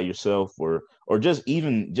 solidify yourself or just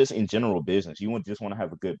in general business. You just want to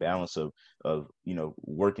have a good balance of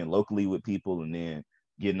working locally with people and then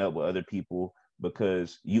getting up with other people,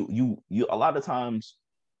 because you a lot of times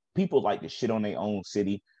people like to shit on their own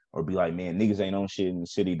city or be like, man, niggas ain't on shit in the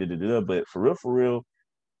city, but for real,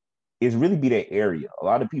 it's really be that area. A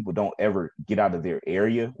lot of people don't ever get out of their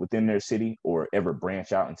area within their city or ever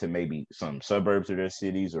branch out into maybe some suburbs of their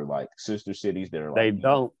cities or like sister cities that are like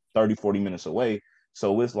 30, 40 minutes away.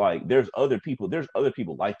 So it's like there's other people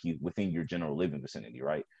like you within your general living vicinity,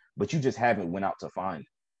 right? But you just haven't went out to find.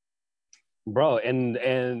 Bro, and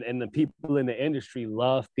the people in the industry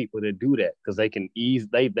love people to do that because they can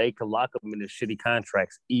they can lock them into shitty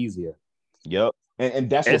contracts easier. Yep. And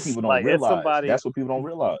that's what people don't realize. That's what people don't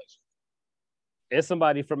realize. It's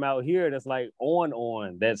somebody from out here that's like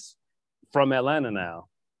on that's from Atlanta now.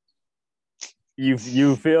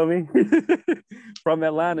 You feel me? From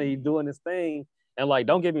Atlanta, he doing his thing. And like,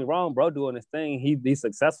 don't get me wrong, bro, doing his thing, he's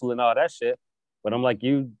successful and all that shit. But I'm like,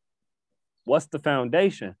 what's the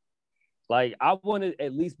foundation? Like, I want to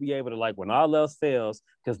at least be able to, like, when all else fails,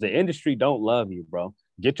 because the industry don't love you, bro.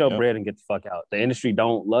 Get your bread and get the fuck out. The industry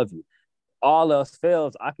don't love you. All else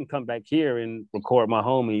fails, I can come back here and record my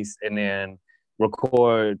homies and then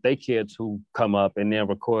record they kids who come up and then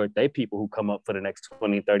record they people who come up for the next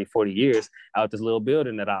 20, 30, 40 years out this little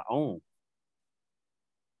building that I own.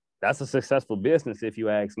 That's a successful business if you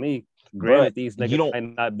ask me. Granted, these niggas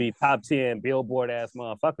might not be top 10 billboard ass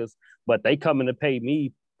motherfuckers, but they coming to pay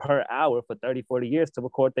me per hour for 30, 40 years to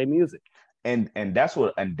record their music. And that's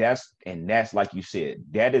like you said,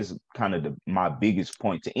 that is kind of my biggest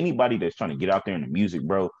point to anybody that's trying to get out there in the music,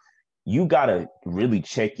 bro. You gotta really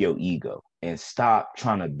check your ego and stop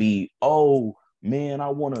trying to be, oh man, I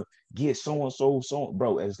want to get so and so,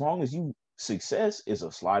 bro. As long as you success is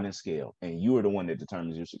a sliding scale, and you are the one that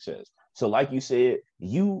determines your success. So, like you said,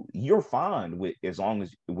 you're fine with as long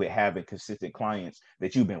as with having consistent clients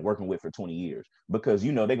that you've been working with for 20 years, because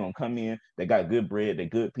you know they're gonna come in, they got good bread, they're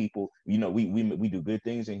good people. You know, we do good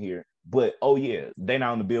things in here. But oh yeah, they're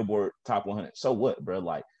not on the Billboard Top 100. So what, bro?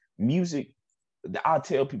 Like music, I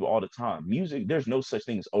tell people all the time, music, there's no such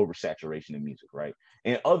thing as oversaturation in music, right?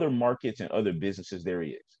 In other markets and other businesses, there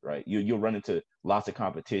is, right? You'll run into lots of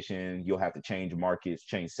competition. You'll have to change markets,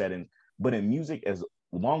 change settings. But in music, as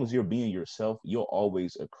long as you're being yourself, you'll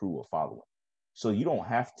always accrue a following. So you don't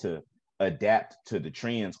have to adapt to the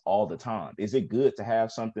trends all the time. Is it good to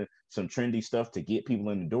have something, some trendy stuff to get people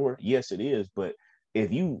in the door? Yes, it is. But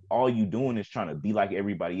if you all you doing is trying to be like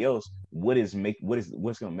everybody else, what's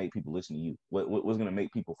gonna make people listen to you? What's gonna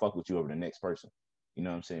make people fuck with you over the next person? You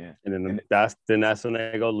know what I'm saying? And that's when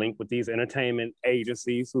they go link with these entertainment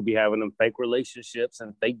agencies who be having them fake relationships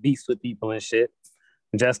and fake beefs with people and shit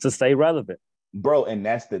just to stay relevant. Bro, and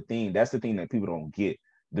that's the thing. That's the thing that people don't get.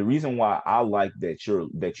 The reason why I like that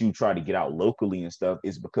you try to get out locally and stuff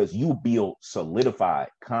is because you build solidified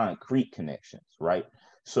concrete connections, right?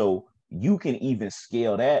 So you can even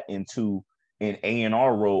scale that into an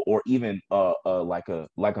A&R role, or even like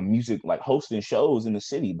a music, like hosting shows in the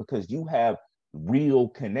city, because you have real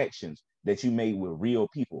connections that you made with real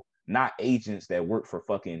people, not agents that work for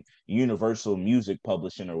fucking Universal Music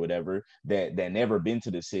Publishing or whatever, that never been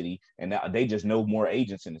to the city, and they just know more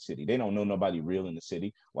agents in the city. They don't know nobody real in the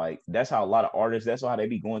city. Like that's how a lot of artists, that's how they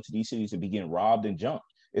be going to these cities to be getting robbed and jumped.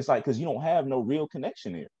 It's like, because you don't have no real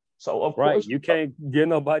connection here. So of right, course you can't get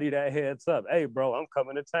nobody that heads up. Hey, bro, I'm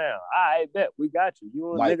coming to town. I bet we got you.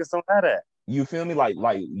 You like, niggas don't have that. you feel me? Like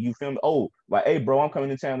you feel me? Oh, like, hey, bro, I'm coming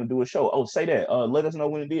to town to do a show. Oh, say that. Let us know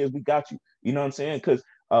when it is. We got you. You know what I'm saying? Because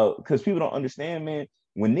people don't understand, man.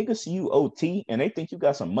 When niggas see you OT and they think you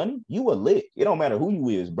got some money, you a lick. It don't matter who you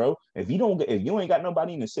is, bro. If you ain't got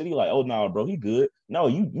nobody in the city, like, oh no, bro, he good. No,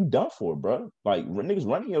 you done for, bro. Like niggas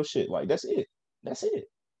running your shit. Like that's it. That's it.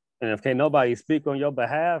 And if can't nobody speak on your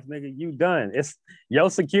behalf, nigga, you done. It's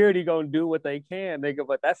your security gonna do what they can, nigga,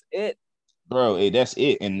 but that's it. Bro, that's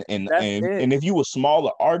it. That's it. And if you a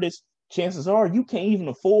smaller artist, chances are you can't even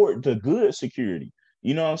afford the good security.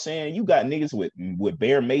 You know what I'm saying? You got niggas with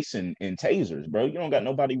Bear Mason and tasers, bro. You don't got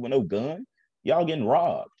nobody with no gun. Y'all getting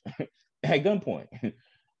robbed at gunpoint.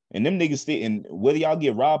 And them niggas still, and whether y'all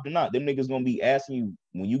get robbed or not, them niggas gonna be asking you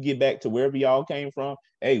when you get back to wherever y'all came from,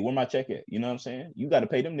 hey, where my check at? You know what I'm saying? You got to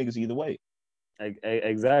pay them niggas either way.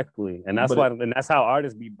 Exactly. And that's how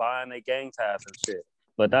artists be buying their gang ties and shit.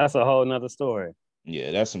 But that's a whole nother story.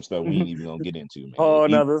 Yeah, that's some stuff we ain't even gonna get into, man. Whole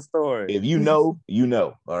nother story. If you know, you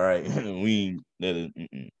know. All right. we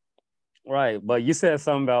Right. But you said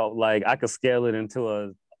something about like I could scale it into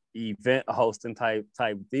a event hosting type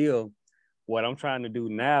deal. What I'm trying to do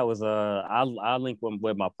now is I link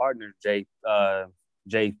with my partner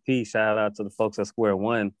JP. Shout out to the folks at Square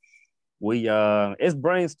One. We it's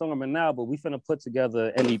brainstorming now, but we finna put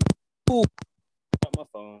together any. Ooh, my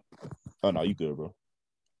phone. Oh no, you good, bro.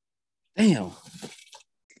 Damn.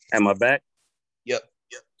 Am I back? Yep.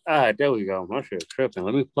 All right, there we go. My shit tripping.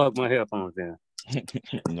 Let me plug my headphones in.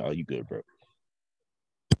 No, you good, bro.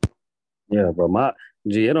 Yeah, bro.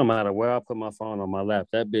 It don't matter where I put my phone on my lap,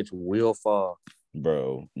 that bitch will fall.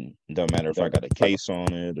 Bro, it don't matter if I got a case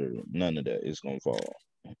on it or none of that. It's gonna fall.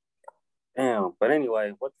 Damn. But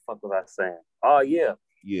anyway, what the fuck was I saying? Oh yeah.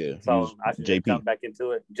 Yeah. So I should JP. jump back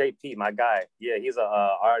into it. JP, my guy. Yeah, he's a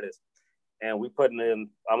artist, and we putting in.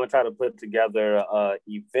 I'm gonna try to put together a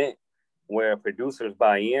event where producers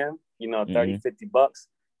buy in. You know, 30, $50,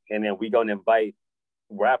 and then we gonna invite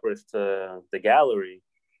rappers to the gallery.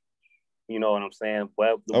 You know what I'm saying?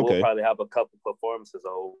 Well, we'll probably have a couple performances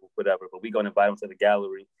or whatever, but we're gonna invite them to the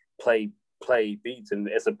gallery, play beats, and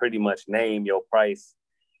it's a pretty much name your price,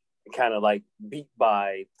 kind of like beat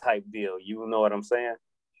by type deal. You know what I'm saying?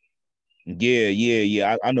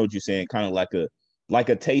 Yeah. I know what you're saying. Kind of like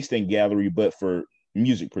a tasting gallery, but for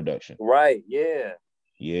music production. Right. Yeah.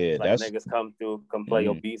 Yeah. Like niggas come through, come play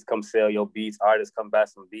your beats, come sell your beats. Artists come buy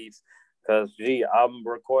some beats. Cause I'm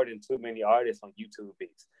recording too many artists on YouTube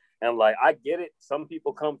beats. And like, I get it. Some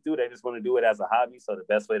people come through, they just want to do it as a hobby. So the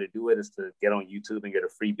best way to do it is to get on YouTube and get a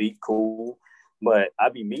free beat. Cool. But I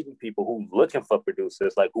be meeting people who looking for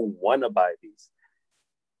producers, like who want to buy beats.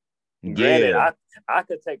 Yeah. Granted, I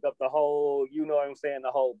could take up the whole, you know what I'm saying,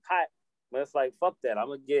 the whole pot. But it's like, fuck that. I'm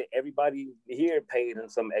gonna get everybody here paid in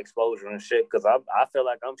some exposure and shit because I feel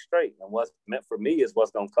like I'm straight, and what's meant for me is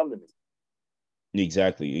what's gonna come to me.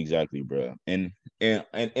 Exactly, bro. And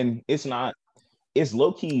it's not. It's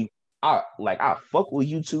low key. I fuck with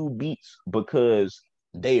YouTube beats because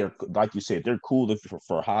they are, like you said, they're cool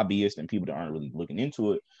for hobbyists and people that aren't really looking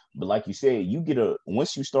into it. But like you said, you get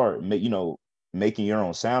once you start making your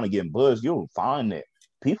own sound and getting buzz, you'll find that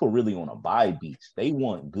people really want to buy beats. They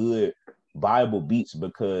want good viable beats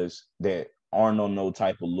because that aren't on no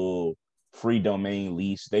type of little free domain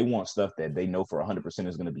lease. They want stuff that they know for 100%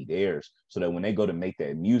 is going to be theirs, so that when they go to make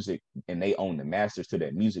that music and they own the masters to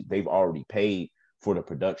that music, they've already paid for the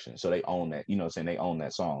production. So they own that, they own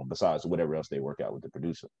that song besides whatever else they work out with the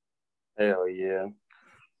producer. Hell yeah.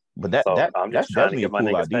 But that So that I'm that's just trying to definitely a get my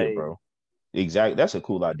cool niggas idea, paid. bro. Exactly. That's a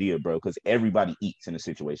cool idea, bro, because everybody eats in a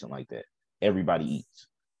situation like that. Everybody eats.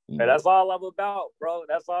 And that's all I'm about, bro.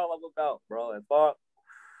 That's all I'm about, bro. And fuck,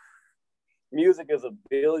 music is $1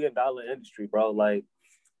 billion industry, bro. Like,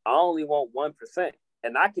 I only want 1%.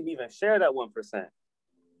 And I can even share that 1%.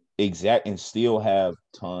 Exact, and still have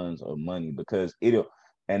tons of money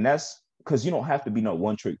and that's because you don't have to be no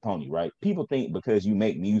one trick pony, right? People think because you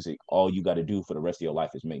make music, all you got to do for the rest of your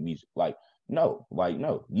life is make music. No,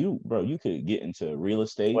 you could get into real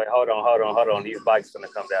estate. Wait, hold on. These bikes gonna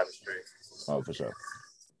come down the street. Oh, for sure.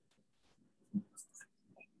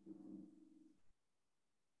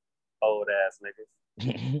 Old ass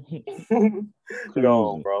niggas. Go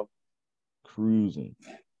on, bro. Cruising.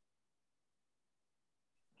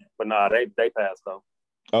 But nah, they passed though.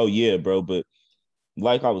 Oh yeah, bro. But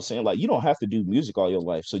like I was saying, like you don't have to do music all your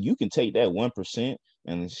life, so you can take that 1%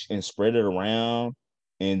 and spread it around,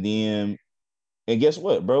 and guess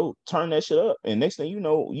what, bro? Turn that shit up, and next thing you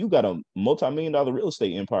know, you got a multi-million-dollar real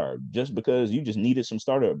estate empire just because you just needed some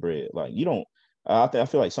startup bread. Like you don't. I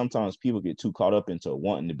feel like sometimes people get too caught up into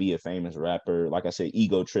wanting to be a famous rapper. Like I said,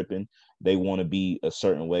 ego tripping. They want to be a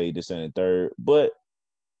certain way, this and the third. But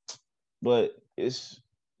it's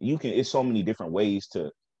so many different ways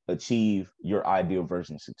to achieve your ideal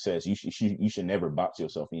version of success. You should never box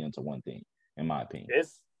yourself into one thing, in my opinion.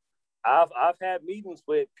 I've had meetings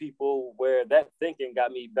with people where that thinking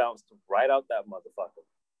got me bounced right out that motherfucker.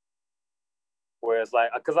 Where it's like,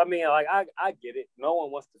 because I mean, like I get it. No one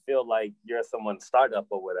wants to feel like you're someone's startup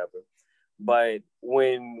or whatever. But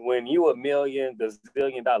when you a $1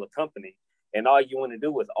 billion company and all you want to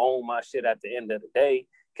do is own my shit at the end of the day,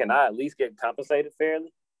 can I at least get compensated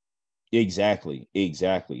fairly? Exactly.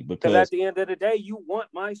 Because at the end of the day, you want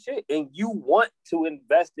my shit and you want to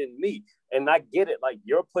invest in me. And I get it. Like,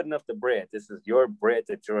 you're putting up the bread. This is your bread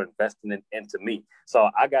that you're investing into me. So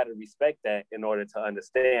I got to respect that in order to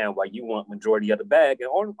understand why you want majority of the bag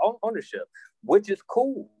and ownership, which is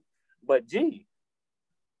cool. But gee,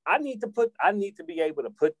 I need to be able to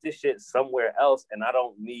put this shit somewhere else, and I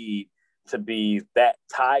don't need to be that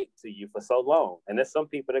tied to you for so long. And there's some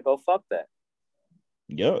people that go, fuck that.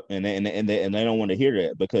 Yeah, and they don't want to hear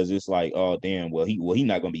that because it's like, oh damn, well he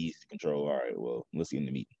not gonna be easy to control. All right, well let's get in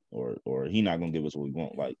the meeting, or he not gonna give us what we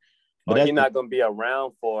want. Like, but he's not gonna be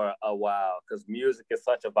around for a while because music is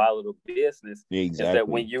such a volatile business. Exactly. Is that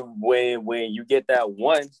when you get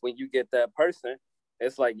that person,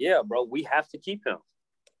 it's like, yeah, bro, we have to keep him.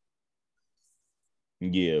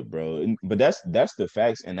 Yeah, bro. But that's the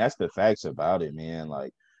facts, and that's the facts about it, man.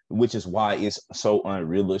 Like, which is why it's so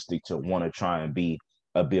unrealistic to want to try and be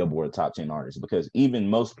a Billboard top 10 artist, because even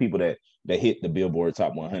most people that hit the Billboard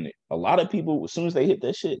top 100, a lot of people, as soon as they hit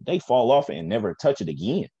that shit, they fall off and never touch it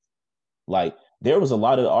again. Like, there was a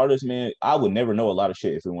lot of artists, man. I would never know a lot of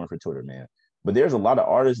shit if it weren't for Twitter, man. But there's a lot of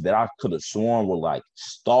artists that I could have sworn were like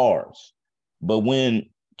stars. But when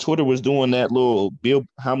Twitter was doing that little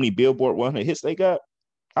how many Billboard 100 hits they got,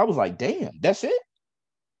 I was like, damn, that's it?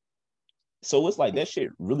 So it's like that shit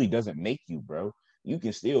really doesn't make you, bro. You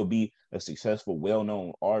can still be a successful,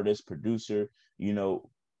 well-known artist, producer,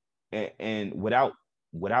 and without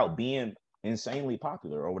being insanely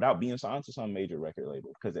popular or without being signed to some major record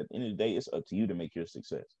label. Because at the end of the day, it's up to you to make your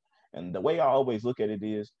success. And the way I always look at it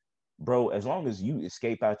is, bro, as long as you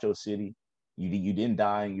escape out your city, you didn't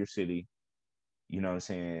die in your city, you know what I'm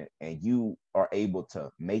saying, and you are able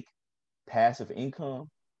to make passive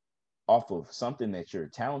income off of something that you're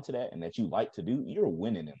talented at and that you like to do, you're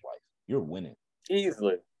winning in life. You're winning.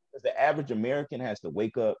 Easily. Because the average American has to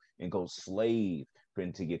wake up and go slave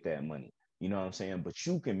to get that money. You know what I'm saying? But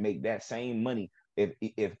you can make that same money if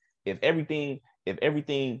everything,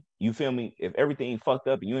 you feel me? If everything fucked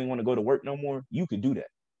up and you ain't want to go to work no more, you could do that.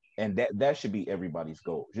 And that should be everybody's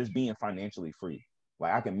goal. Just being financially free.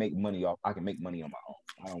 Like, I can make money on my own.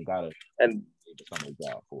 I don't gotta and become a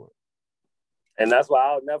job for it. And that's why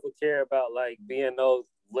I'll never care about like being no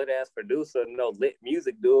lit ass producer, no lit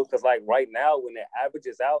music dude. Cause like right now, when it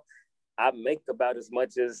averages out, I make about as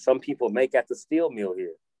much as some people make at the steel mill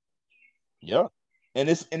here. Yeah. And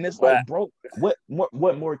it's But like, bro, what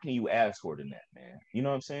more can you ask for than that, man? You know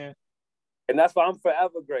what I'm saying? and that's why I'm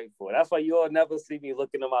forever grateful. That's why you'll never see me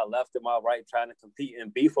looking to my left and my right trying to compete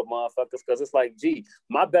and beef with motherfuckers. Cause it's like, gee,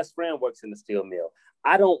 my best friend works in the steel mill.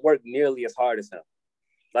 I don't work nearly as hard as him.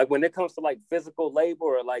 Like when it comes to like physical labor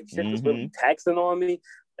or like shit that's really taxing on me,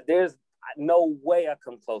 there's no way I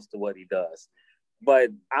come close to what he does. But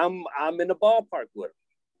I'm in the ballpark with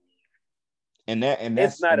him.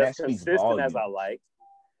 It's not as consistent as I like.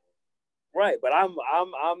 Right, but I'm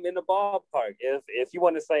in the ballpark. If you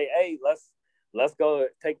want to say, hey, let's go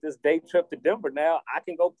take this day trip to Denver now, I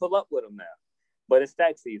can go pull up with him now. But it's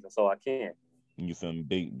stack season, so I can't. You feel me?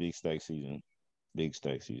 Big stack season. Big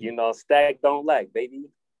stack season. You know, stack don't lack, baby.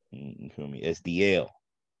 You feel me? SDL.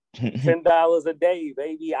 $10 a day,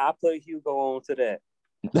 baby. I put Hugo on to that.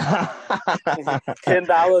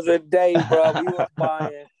 $10 a day, bro. We was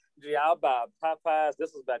buying. Gee, I'll buy Popeyes.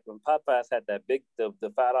 This was back when Popeyes had that big, the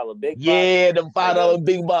 $5 big box. Yeah, the $5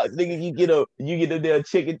 big box. Nigga, you get them there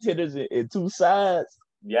chicken tenders and 2 sides.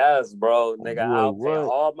 Yes, bro. Nigga, boy, I'll pay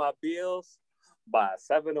all my bills, buy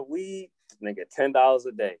 7 of weed, nigga, $10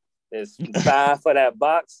 a day. It's 5 for that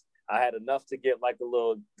box. I had enough to get like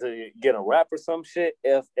to get a wrap or some shit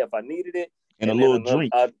if I needed it. And a little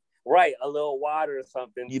drink. Right, a little water or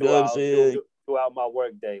something you know what I'm saying? Throughout my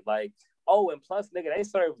work day. Like, oh, and plus, nigga, they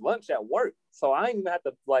serve lunch at work. So I ain't even have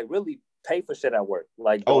to like really pay for shit at work.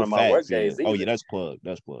 Like during my work days. Yeah. Oh yeah, that's plug.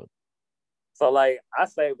 So like I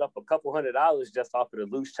saved up a couple $100 just off of the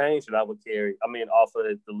loose change that I would carry. I mean, off of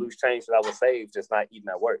the loose change that I would save just not eating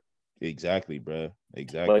at work. Exactly, bro.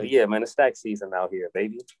 Exactly. But yeah, man, it's stack season out here,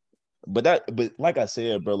 baby. But like I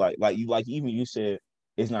said, bro, like even you said,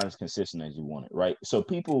 it's not as consistent as you want it, right? So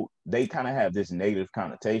people, they kind of have this negative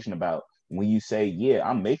connotation about when you say, yeah,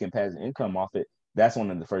 I'm making passive income off it. That's one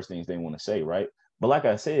of the first things they want to say, right? But like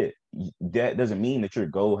I said, that doesn't mean that your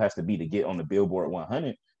goal has to be to get on the Billboard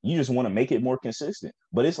 100. You just want to make it more consistent.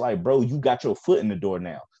 But it's like, bro, you got your foot in the door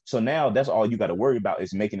now. So now that's all you got to worry about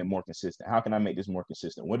is making it more consistent. How can I make this more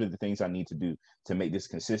consistent? What are the things I need to do to make this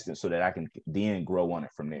consistent so that I can then grow on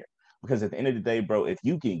it from there? Because at the end of the day, bro, if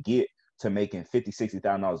you can get to making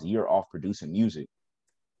 $50,000-$60,000 a year off producing music,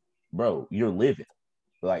 bro, you're living.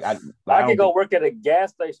 Like I could go work at a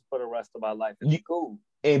gas station for the rest of my life. It'd be cool.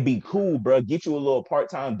 And be cool, bro. Get you a little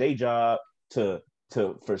part-time day job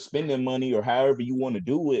for spending money or however you want to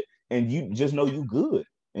do it, and you just know you good.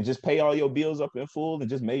 And just pay all your bills up in full and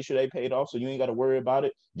just make sure they paid off so you ain't got to worry about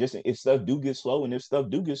it. Just if stuff do get slow, and if stuff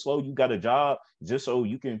do get slow, you got a job just so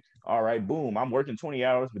you can, all right, boom, I'm working 20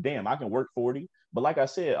 hours, but damn, I can work 40. But like I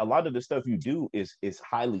said, a lot of the stuff you do is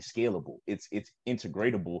highly scalable. It's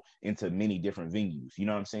integratable into many different venues. You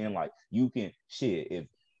know what I'm saying? Like you can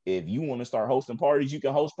if you want to start hosting parties, you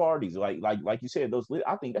can host parties. Like you said,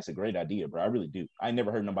 I think that's a great idea, bro. I really do. I never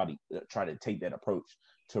heard nobody try to take that approach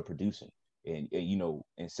to producing and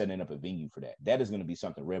setting up a venue for that. That is going to be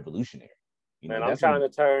something revolutionary. Man, I'm trying to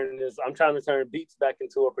turn beats back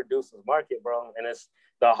into a producer's market, bro. And it's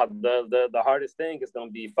the hardest thing is going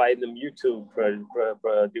to be fighting them YouTube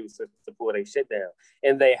producers to pull their shit down.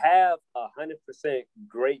 And they have 100%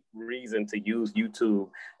 great reason to use YouTube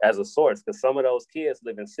as a source because some of those kids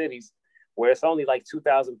live in cities where it's only like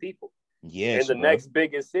 2,000 people. Yes, and the next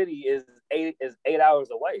biggest city is 8 hours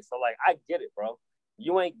away. So like, I get it, bro.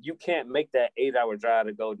 You can't make that 8-hour drive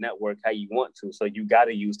to go network how you want to. So you got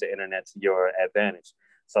to use the internet to your advantage.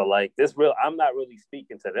 So like I'm not really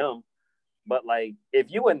speaking to them, but like if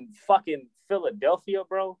you in fucking Philadelphia,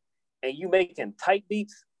 bro, and you making tight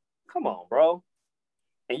beats, come on, bro.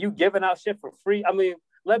 And you giving out shit for free. I mean,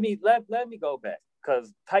 let me go back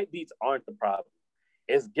because tight beats aren't the problem.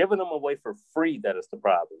 It's giving them away for free that is the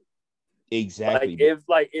problem. Exactly.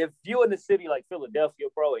 If you in a city like Philadelphia,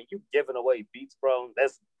 bro, and you giving away beats, bro,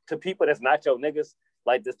 that's to people that's not your niggas.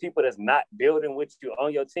 Like there's people that's not building with you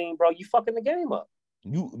on your team, bro. You fucking the game up.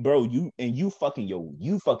 You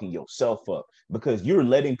fucking yourself up because you're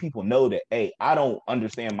letting people know that, hey, I don't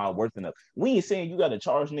understand my worth enough. We ain't saying you got to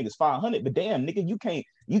charge niggas 500, but damn, nigga, you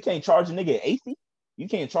can't charge a nigga 80. You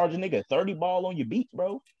can't charge a nigga 30 ball on your beats,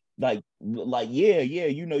 bro. Like yeah,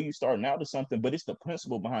 you starting out or something, but it's the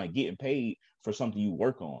principle behind getting paid for something you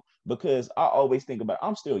work on. Because I always think about,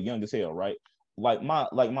 I'm still young as hell, right? Like my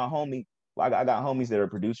homie, like I got homies that are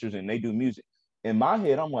producers and they do music. In my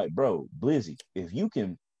head, I'm like, bro, Blizzy, if you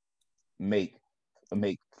can make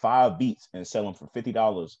 5 beats and sell them for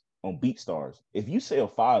 $50 on BeatStars, if you sell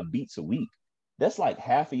 5 beats a week, that's like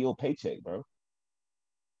half of your paycheck, bro.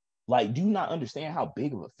 Like, do you not understand how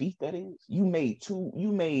big of a feat that is? You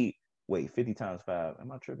made wait, 50 times 5.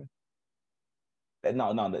 Am I tripping?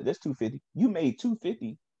 No, that's 250. You made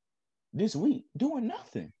 250 this week doing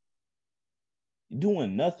nothing.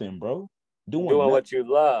 Doing nothing, bro. Doing what you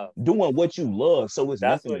love. Doing what you love. So it's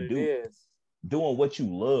That's nothing what to it do. is. Doing what you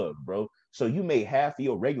love, bro. So you made half of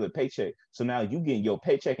your regular paycheck. So now you getting your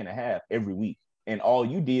paycheck and a half every week. And all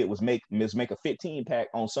you did was make a 15 pack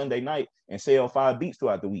on Sunday night and sell 5 beats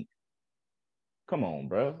throughout the week. Come on,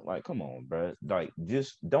 bro. Like, come on, bro. Like,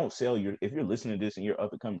 just don't sell if you're listening to this and you're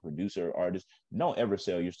up and coming producer or artist, don't ever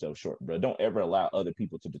sell yourself short, bro. Don't ever allow other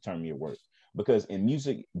people to determine your worth. Because in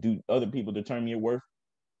music, do other people determine your worth?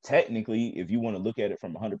 Technically, if you want to look at it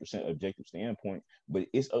from 100% objective standpoint, but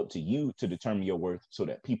it's up to you to determine your worth so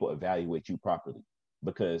that people evaluate you properly.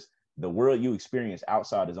 Because the world you experience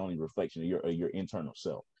outside is only a reflection of your internal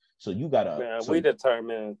self. So you gotta. Man, we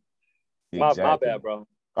determine. Exactly. My bad, bro.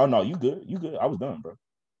 Oh no, you good. You good. I was done, bro.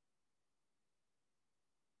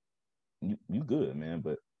 You good, man.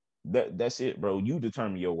 But that's it, bro. You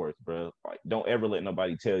determine your worth, bro. Like, don't ever let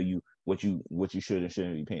nobody tell you what you should and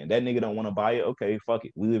shouldn't be paying. That nigga don't want to buy it. Okay, fuck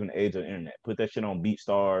it. We live in the age of the internet. Put that shit on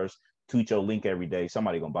BeatStars. Tweet your link every day.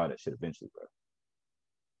 Somebody gonna buy that shit eventually, bro.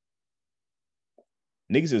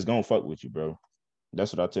 Niggas is gonna fuck with you, bro.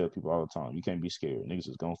 That's what I tell people all the time. You can't be scared. Niggas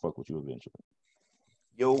is gonna fuck with you eventually.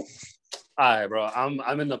 Yo. All right, bro.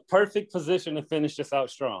 I'm in the perfect position to finish this out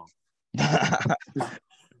strong.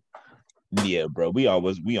 Yeah, bro. We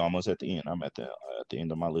almost at the end. I'm at the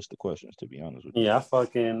end of my list of questions, to be honest with you. Yeah,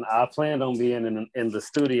 I planned on being in the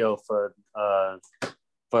studio for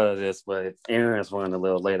this, but Aaron's running a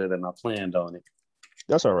little later than I planned on it.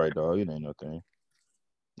 That's all right, dog. It ain't nothing.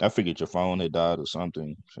 I figured your phone had died or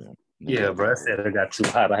something. So, yeah, bro. I said it got too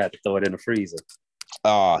hot. I had to throw it in the freezer.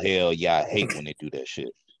 Oh hell yeah! I hate when they do that shit.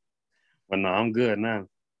 But no, I'm good now.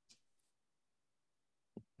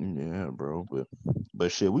 Yeah, bro.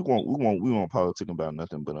 But shit, we won't politic about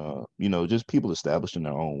nothing. But just people establishing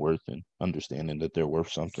their own worth and understanding that they're worth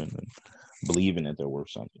something and believing that they're worth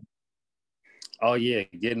something. Oh yeah,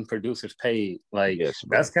 getting producers paid. Like, yes,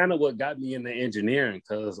 that's kind of what got me into engineering,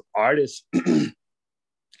 because artists,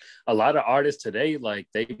 a lot of artists today, like,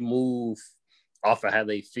 they move off of how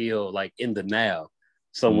they feel, like, in the now.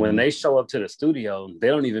 So when they show up to the studio, they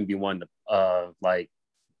don't even be wanting to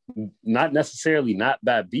not necessarily not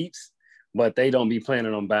buy beats, but they don't be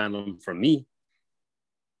planning on buying them from me.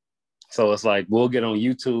 So it's like, we'll get on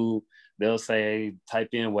YouTube, they'll say, type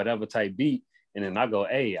in whatever type beat, and then I go,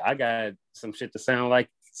 hey, I got some shit to sound like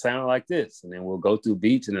this. And then we'll go through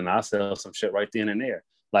beats, and then I sell some shit right then and there.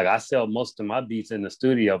 Like, I sell most of my beats in the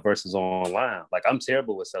studio versus online. Like, I'm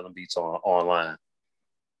terrible with selling beats online.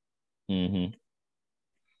 Mm-hmm.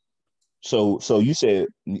 So you said,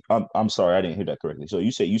 I'm sorry, I didn't hear that correctly. So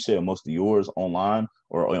you said most of yours online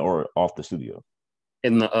or off the studio?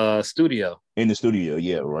 In the studio. In the studio,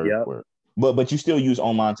 yeah, right. Yep. Right. But you still use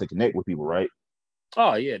online to connect with people, right?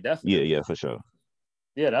 Oh yeah, definitely. Yeah, for sure.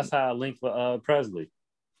 Yeah, that's how I linked with Presley.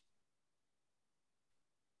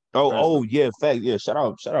 Oh yeah, fact. Yeah, shout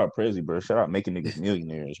out Presley, bro. Shout out making niggas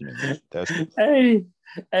millionaires, man. That's hey,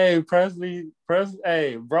 Presley,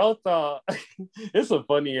 hey, bro thought it's a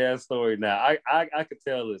funny ass story now. I could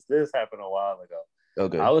tell this. This happened a while ago.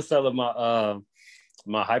 Okay. I was selling my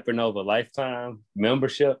my Hypernova lifetime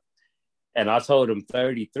membership, and I told him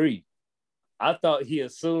 33. I thought he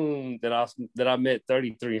assumed that I meant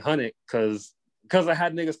 3,300 because I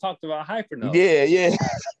had niggas talked about Hypernova. Yeah.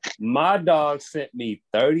 My dog sent me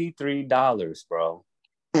 $33, bro.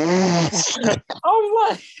 I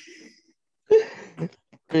was like,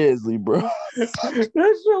 Presley, bro. That shit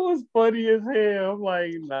was funny as hell. I'm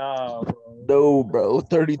like, nah, bro. No, bro,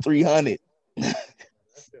 3,300. That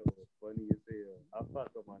shit was funny as hell. I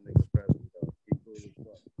fuck with my nigga Presley though. He cool as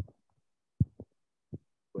fuck.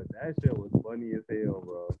 But that shit was funny as hell,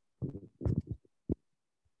 bro.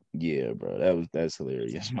 Yeah, bro, that's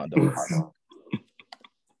hilarious, my dog.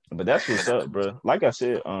 But that's what's up, bro. Like I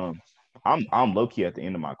said, I'm low key at the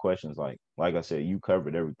end of my questions. Like I said, you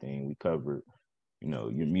covered everything. We covered,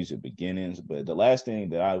 your music beginnings. But the last thing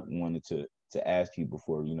that I wanted to ask you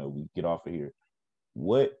before, we get off of here,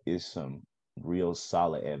 what is some real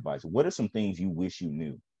solid advice? What are some things you wish you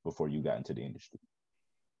knew before you got into the industry?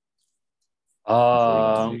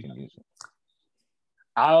 I'll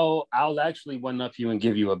actually one up you and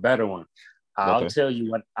give you a better one. I'll tell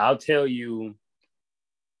you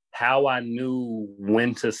how I knew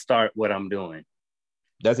when to start what I'm doing.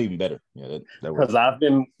 That's even better. Yeah, that works.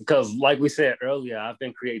 Because like we said earlier, I've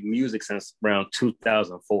been creating music since around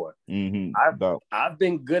 2004. I've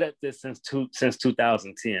been good at this since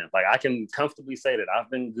 2010. Like I can comfortably say that I've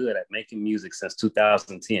been good at making music since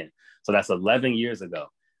 2010. So that's 11 years ago.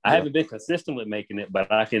 I haven't been consistent with making it,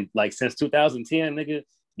 but I can, like, since 2010, nigga,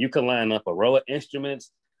 you can line up a row of instruments,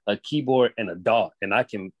 a keyboard, and a DAW, and I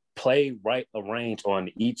can play, write, arrange on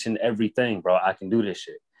each and everything, bro. I can do this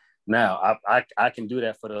shit. Now, I can do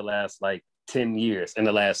that for the last, like, 10 years. In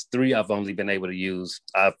the last 3, I've only been able to use,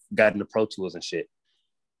 I've gotten the Pro Tools and shit.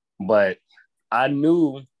 But I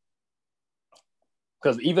knew,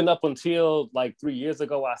 because even up until, like, 3 years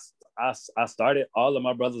ago, I started, all of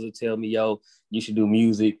my brothers would tell me, yo, you should do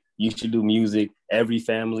music. You should do music. Every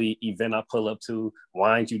family event I pull up to,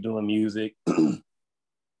 why aren't you doing music? And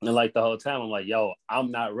like the whole time, I'm like, yo, I'm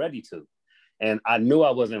not ready to. And I knew I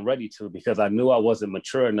wasn't ready to because I knew I wasn't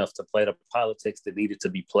mature enough to play the politics that needed to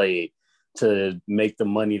be played to make the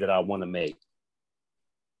money that I want to make.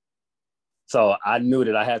 So I knew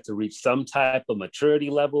that I had to reach some type of maturity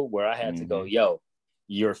level where I had to go, yo,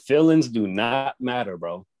 your feelings do not matter,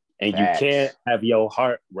 bro. And you can't have your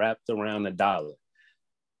heart wrapped around a dollar.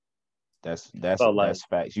 That's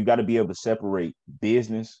facts. You got to be able to separate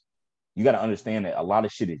business. You got to understand that a lot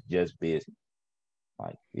of shit is just business.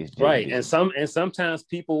 Like, it's just right. business. And sometimes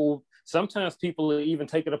people even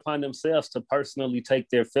take it upon themselves to personally take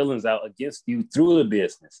their feelings out against you through the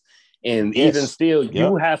business. And even still,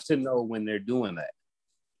 you have to know when they're doing that.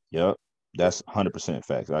 Yep. That's 100%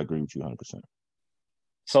 facts. I agree with you 100%.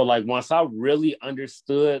 So, like, once I really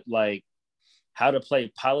understood, like, how to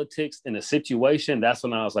play politics in a situation, that's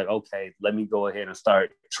when I was like, okay, let me go ahead and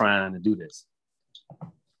start trying to do this.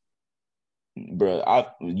 Bro,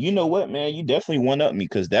 you know what, man? You definitely one up me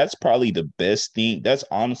because that's probably the best thing. That's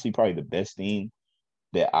honestly probably the best thing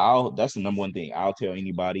that's the number one thing I'll tell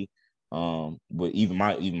anybody. But even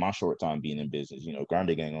my short time being in business, you know,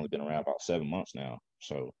 Grande Gang only been around about 7 months now.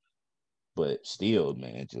 So, but still,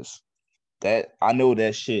 man, just that I know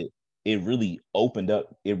that shit, it really opened up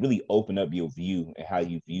your view and how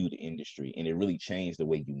you view the industry, and it really changed the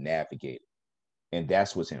way you navigate it. And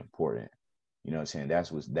that's what's important. You know what I'm saying?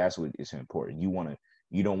 That's what is important.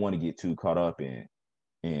 You don't want to get too caught up in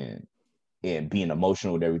being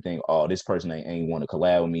emotional with everything. Oh, this person ain't want to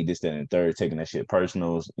collab with me, this, that, and third, taking that shit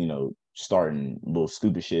personal, you know, starting little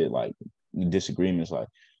stupid shit like disagreements. Like,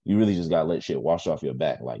 you really just gotta let shit wash off your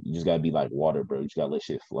back. Like, you just gotta be like water, bro. You just gotta let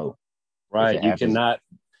shit flow. Right.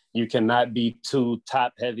 You cannot be too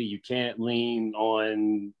top heavy. You can't lean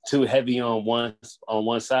on too heavy on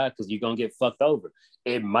one side because you're gonna get fucked over.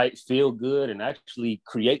 It might feel good and actually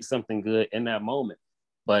create something good in that moment,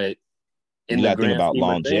 but you gotta think about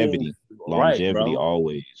longevity. Longevity, right,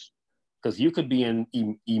 always. Because you could be an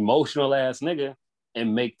emotional ass nigga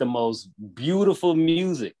and make the most beautiful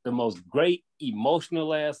music, the most great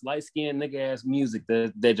emotional ass light skinned nigga ass music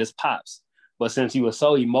that just pops. But since you were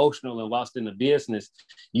so emotional and lost in the business,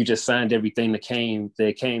 you just signed everything that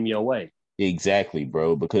came your way. Exactly,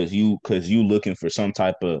 bro. Because you looking for some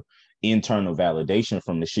type of internal validation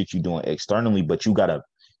from the shit you're doing externally, but you gotta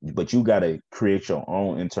create your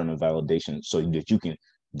own internal validation so that you can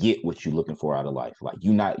get what you're looking for out of life. Like,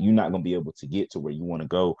 you're not gonna be able to get to where you want to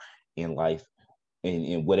go in life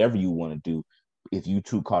and whatever you want to do if you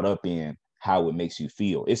too caught up in how it makes you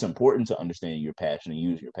feel. It's important to understand your passion and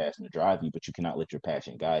use your passion to drive you, but you cannot let your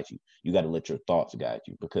passion guide you. You got to let your thoughts guide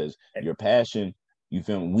you, because your passion, you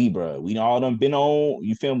feel me? We all done been on,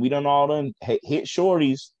 you feel me? We done all done hit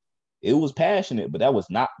shorties. It was passionate, but that was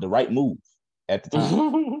not the right move at the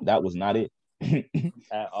time. That was not it.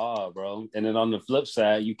 At all, bro. And then on the flip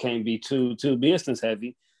side, you can't be too business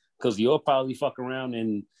heavy, because you'll probably fuck around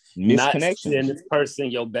and not send this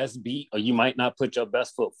person your best beat, or you might not put your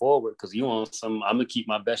best foot forward because you want some, I'm gonna keep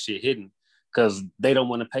my best shit hidden because they don't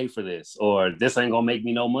want to pay for this, or this ain't gonna make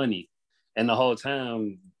me no money. And the whole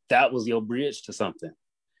time that was your bridge to something.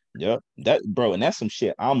 Yep. That, bro, and that's some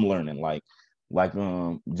shit I'm learning.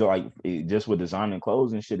 Just with designing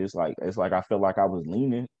clothes and shit, it's like I felt like I was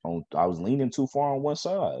leaning too far on one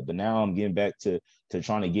side, but now I'm getting back to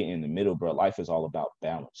trying to get in the middle, bro. Life is all about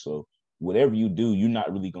balance. So whatever you do, you're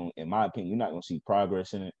not really going, in my opinion, you're not going to see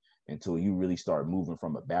progress in it until you really start moving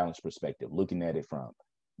from a balanced perspective, looking at it from,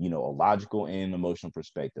 you know, a logical and emotional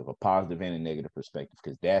perspective, a positive and a negative perspective,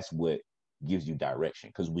 because that's what gives you direction.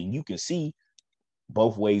 Because when you can see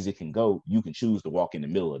both ways it can go, you can choose to walk in the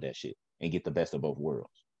middle of that shit and get the best of both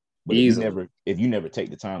worlds. But if you never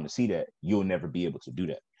take the time to see that, you'll never be able to do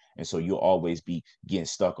that. And so you'll always be getting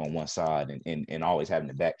stuck on one side and always having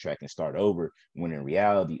to backtrack and start over, when in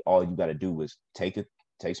reality, all you got to do is take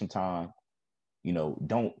some time,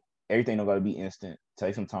 don't everything don't gotta be instant.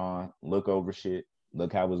 Take some time, look over shit,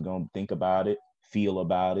 look how it's gonna think about it, feel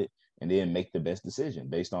about it, and then make the best decision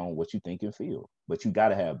based on what you think and feel. But you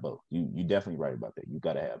gotta have both. You definitely right about that. You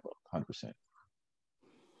gotta have both, 100%.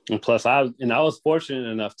 And plus, I was fortunate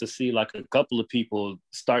enough to see like a couple of people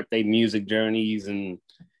start their music journeys and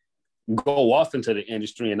go off into the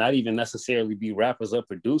industry and not even necessarily be rappers or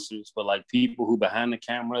producers, but like people who behind the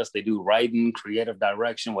cameras, they do writing, creative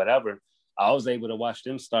direction, whatever. I was able to watch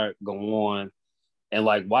them start going on and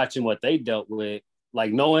like watching what they dealt with,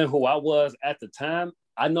 like knowing who I was at the time.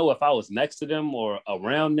 I know if I was next to them or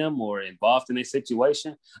around them or involved in a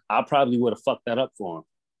situation, I probably would have fucked that up for them.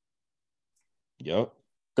 Yep.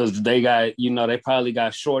 Because they got, they probably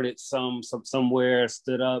got shorted somewhere,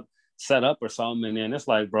 stood up, set up or something. And then it's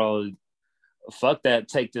like, bro, fuck that,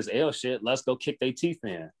 take this L shit. Let's go kick their teeth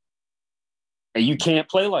in. And you can't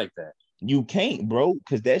play like that. You can't, bro,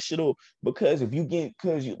 because if you get,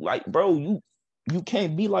 because you like, bro, you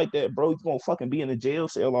can't be like that, bro. You're gonna fucking be in a jail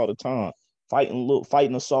cell all the time,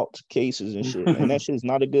 fighting assault cases and shit. And that shit's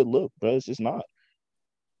not a good look, bro. It's just not.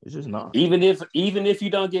 It's just not. Even if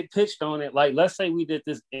you don't get pitched on it, like let's say we did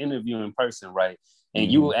this interview in person, right?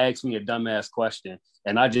 And you asked me a dumbass question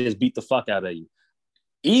and I just beat the fuck out of you.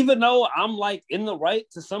 Even though I'm like in the right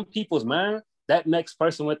to some people's mind, that next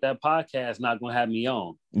person with that podcast not gonna have me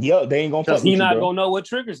on. Yeah, they ain't gonna fuck with you, he not gonna know what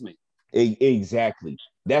triggers me. Exactly.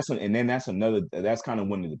 That's kind of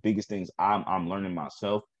one of the biggest things I'm learning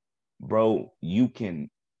myself, bro. You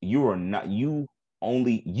are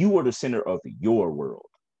the center of your world.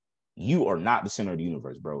 You are not the center of the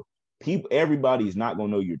universe, bro. Everybody is not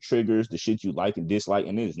gonna know your triggers, the shit you like and dislike,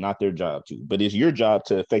 and it is not their job to. But it's your job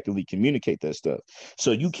to effectively communicate that stuff.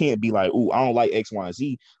 So you can't be like, "Oh, I don't like X, Y, and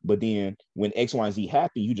Z," but then when X, Y, and Z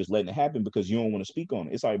happen, you just letting it happen because you don't want to speak on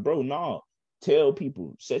it. It's like, bro, nah. Tell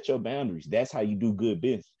people, set your boundaries. That's how you do good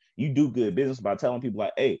business. You do good business by telling people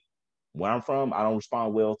like, "Hey, where I'm from, I don't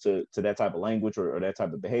respond well to that type of language or that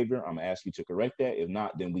type of behavior. I'm gonna ask you to correct that. If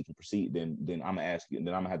not, then we can proceed. Then I'm gonna ask you, and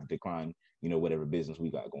then I'm gonna have to decline, whatever business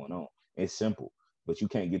we got going on." It's simple, but you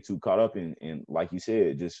can't get too caught up in like you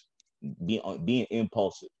said, just being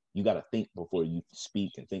impulsive. You got to think before you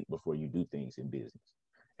speak and think before you do things in business,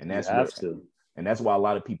 and that's and that's why a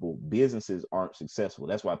lot of businesses aren't successful.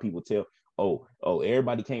 That's why people tell, oh,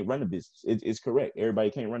 everybody can't run a business. It's correct. Everybody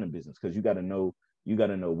can't run a business because you got to know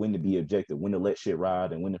when to be objective, when to let shit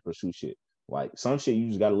ride, and when to pursue shit. Like some shit, you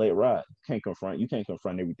just got to let it ride. You can't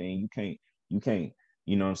confront everything. You can't,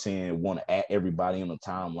 what I'm saying, want to at everybody on the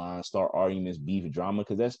timeline, start arguments, beef, drama,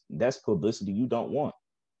 because that's publicity you don't want.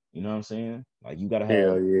 You know what I'm saying? Like you gotta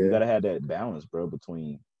have that balance, bro,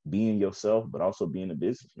 between being yourself but also being a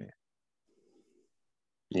businessman.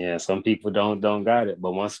 Yeah, some people don't got it.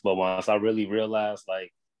 But once I really realized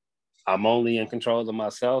like I'm only in control of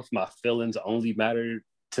myself, my feelings only matter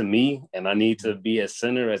to me, and I need to be as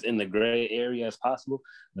center as in the gray area as possible,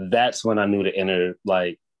 that's when I knew to enter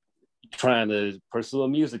like trying to pursue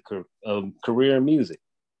a career in music.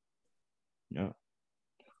 Yeah.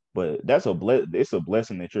 But it's a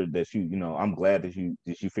blessing that you I'm glad that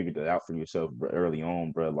you figured that out for yourself early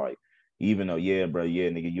on, bro. Like, even though,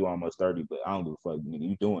 nigga, you almost 30, but I don't give a fuck, nigga,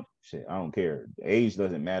 you doing shit. I don't care. Age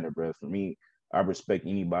doesn't matter, bro. For me, I respect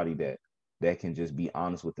anybody that can just be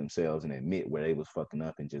honest with themselves and admit where they was fucking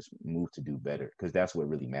up and just move to do better. Because that's what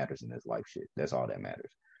really matters in this life shit. That's all that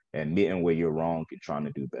matters. Admitting where you're wrong and trying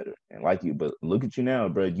to do better. And but look at you now,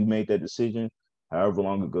 bro. You made that decision however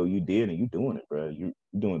long ago you did, and you doing it, bro. You're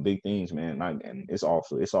doing big things, man. And it's all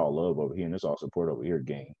love over here, and it's all support over here,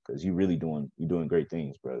 gang. Because you're doing great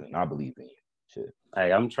things, brother. And I believe in you. Shit.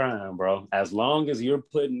 Hey, I'm trying, bro. As long as you're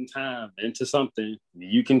putting time into something,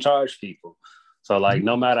 you can charge people. So, like,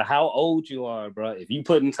 no matter how old you are, bro, if you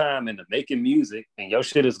putting time into making music and your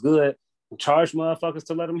shit is good, charge motherfuckers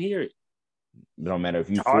to let them hear it. It don't matter if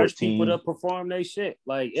you charge 14, people to perform their shit.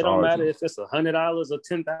 Like, it don't matter if it's $100 or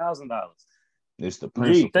 $10,000. It's the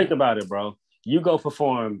principle. Gee, think about it, bro. You go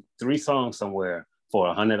perform 3 songs somewhere for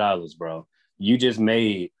 $100, bro. You just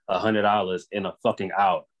made $100 in a fucking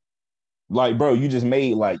hour. Like, bro, you just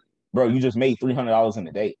made $300 in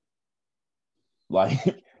a day.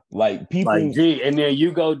 Like people. Like, gee, and then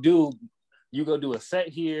you go do a set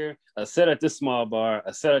here, a set at this small bar,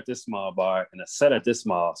 a set at this small bar, and a set at this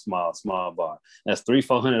small bar. That's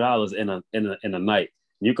 $300-400 in a night.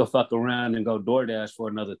 You can fuck around and go DoorDash for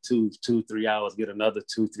another 2-3 hours, get another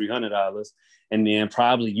 $200-300, and then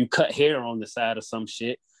probably you cut hair on the side of some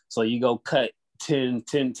shit. So you go cut 10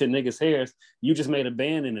 niggas' hairs. You just made a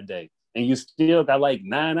band in a day, and you still got like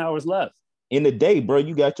 9 hours left. In the day, bro,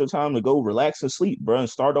 you got your time to go relax and sleep, bro, and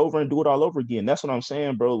start over and do it all over again. That's what I'm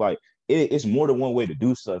saying, bro. Like, it's more than one way to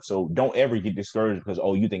do stuff. So don't ever get discouraged because,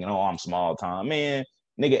 oh, you thinking, oh, I'm small time. Man,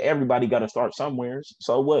 nigga, everybody got to start somewhere.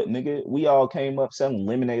 So what, nigga? We all came up selling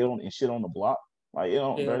lemonade and shit on the block. Like,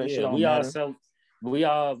 bro, that shit don't matter. We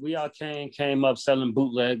all came up selling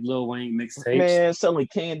bootleg Lil Wayne mixtapes. Man, selling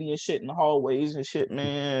candy and shit in the hallways and shit,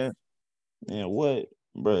 man. Man, what?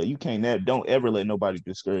 Bro, you can't don't ever let nobody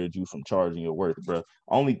discourage you from charging your worth, bro.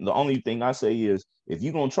 The only thing I say is if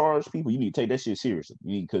you're gonna charge people, you need to take that shit seriously.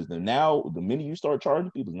 Because the minute you start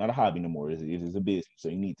charging people, it's not a hobby no more. It's a business. So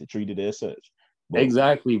you need to treat it as such. But,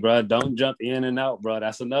 exactly, bro. Don't jump in and out, bro.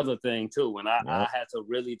 That's another thing too. When I had to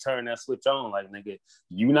really turn that switch on, like, nigga,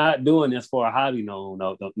 you not doing this for a hobby no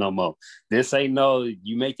more. This ain't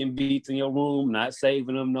you making beats in your room, not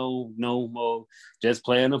saving them no more. Just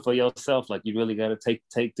playing them for yourself. Like, you really gotta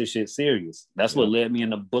take this shit serious. That's what led me in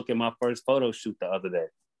the book in my first photo shoot the other day.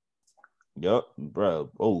 Yup,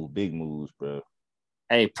 bro. Oh, big moves, bro.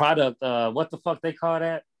 Hey, product. What the fuck they call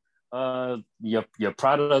that? Your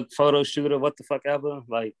product photo shooter, what the fuck ever.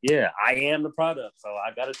 Like, yeah, I am the product, so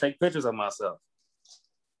I gotta take pictures of myself.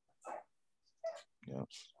 Yeah,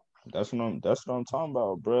 that's what I'm talking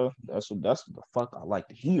about, bro. That's the fuck I like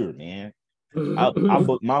to hear, man. I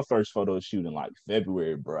booked my first photo shoot in like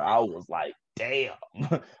February, bro. I was like, damn.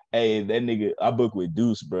 Hey, that nigga, I booked with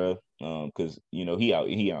Deuce, bro. Cause he out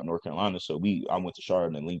in North Carolina, so I went to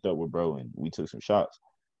Charlotte and linked up with bro, and we took some shots.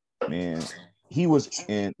 Man, he was,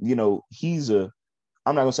 and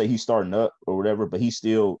I'm not gonna say he's starting up or whatever, but he's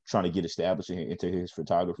still trying to get established into his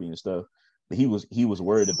photography and stuff. But he was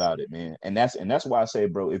worried about it, man. And that's why I say,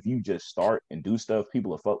 bro, if you just start and do stuff,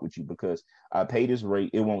 people will fuck with you because I pay this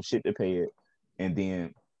rate, it won't shit to pay it. And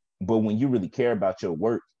then, but when you really care about your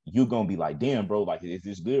work, you're gonna be like, damn, bro, like, is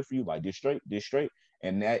this good for you? Like, this straight.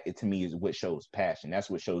 And that to me is what shows passion. That's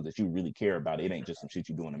what shows that you really care about it. It ain't just some shit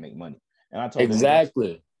you're doing to make money. And I told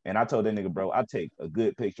exactly. And I told that nigga, bro, I take a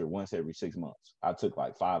good picture once every 6 months. I took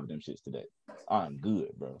like 5 of them shits today. I'm good,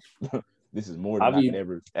 bro. This is more than I could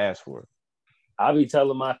ever ask for. I be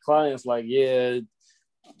telling my clients, like, yeah,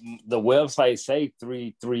 the website say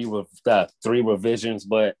three revisions,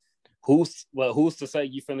 but who's to say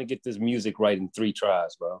you finna get this music right in 3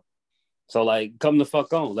 tries, bro? So, like, come the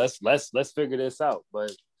fuck on. Let's figure this out.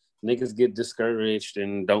 But niggas get discouraged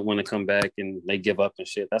and don't want to come back and they give up and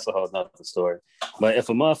shit. That's a whole nother story. But if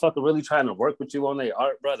a motherfucker really trying to work with you on their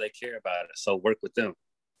art, bro, they care about it. So work with them.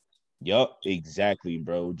 Yup, exactly,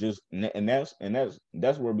 bro. That's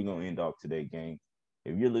where we're gonna end off today, gang.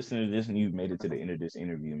 If you're listening to this and you've made it to the end of this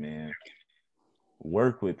interview, man,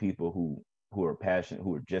 work with people who are passionate,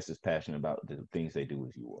 who are just as passionate about the things they do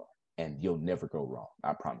as you are, and you'll never go wrong.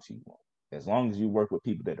 I promise you won't. As long as you work with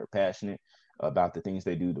people that are passionate about the things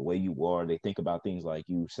they do, the way you are, they think about things like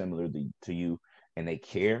you, similar to you, and they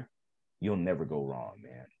care, you'll never go wrong,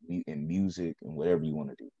 man. In music and whatever you want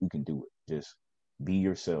to do, you can do it. Just be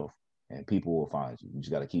yourself, and people will find you. You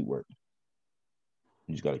just got to keep working.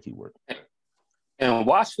 And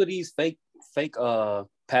watch for these fake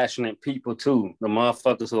passionate people too. The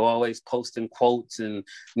motherfuckers who are always posting quotes and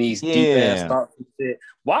these deep ass thoughts and shit.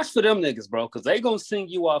 Watch for them niggas, bro, because they gonna sing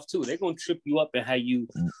you off too. They gonna trip you up and have you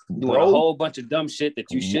doing a whole bunch of dumb shit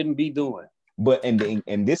that you shouldn't be doing. But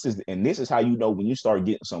and this is how you know when you start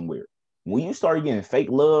getting somewhere. When you start getting fake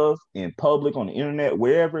love in public, on the internet,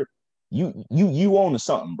 wherever, you own to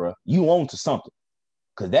something, bro. You own to something.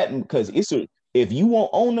 Because if you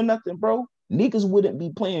won't own to nothing, bro, niggas wouldn't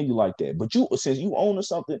be playing you like that. But since you own to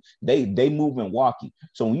something, they move and walkie.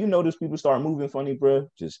 So when you notice people start moving funny, bro,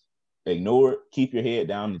 just ignore it, keep your head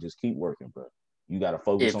down, and just keep working, bro. You gotta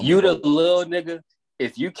focus on. If you the little nigga,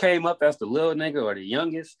 if you came up as the little nigga or the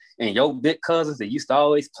youngest, and your big cousins that used to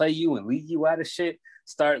always play you and leave you out of shit,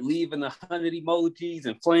 start leaving 100 emojis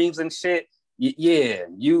and flames and shit, yeah,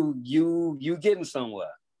 you getting somewhere.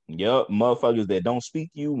 Yep, motherfuckers that don't speak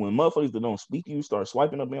you. When motherfuckers that don't speak you start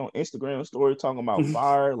swiping up on Instagram story talking about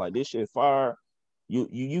fire, like this shit fire,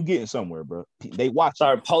 you getting somewhere, bro. They watch.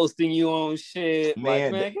 Start posting you on shit,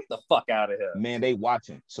 man. Like, man, get the fuck out of here, man. They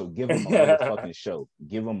watching, so give them a motherfucking show.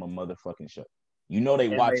 Give them a motherfucking show. You know they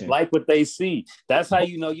watching. They like what they see. That's how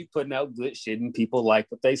you know you putting out good shit and people like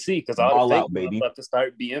what they see, because all the fake motherfuckers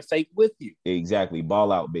start being fake with you. Exactly,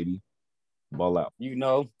 ball out, baby. Ball out. You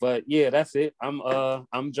know, but yeah, that's it.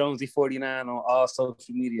 I'm Jonesy 49 on all social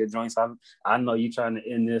media joints. I know you trying to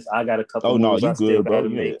end this. I got a couple. Oh no, you good,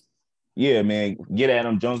 bro. Yeah, man. Get at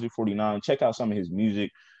him, Jonesy 49. Check out some of his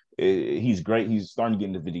music. He's great. He's starting to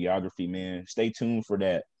get into videography, man. Stay tuned for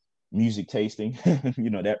that music tasting. You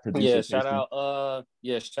know, that producer.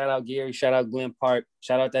 Yeah, shout out Gary. Shout out Glenn Park.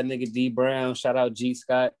 Shout out that nigga D Brown. Shout out G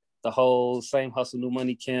Scott. the whole Same Hustle New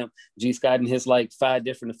Money camp. G Scott and his like 5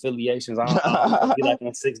 different affiliations. I don't be like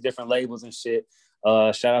on 6 different labels and shit.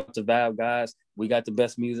 Shout out to Valve guys. We got the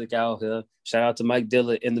best music out here. Shout out to Mike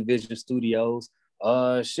Dilla in the Vision Studios.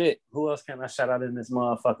 Shit. Who else can I shout out in this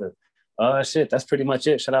motherfucker? Shit, that's pretty much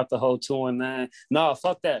it. Shout out the whole 2 and 9. No,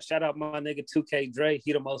 fuck that. Shout out my nigga 2K Dre.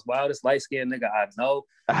 He the most wildest light-skinned nigga I know.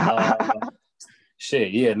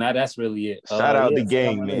 Shit, yeah, now that's really it. Shout out the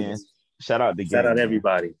gang, man. Shout out the gang. Shout out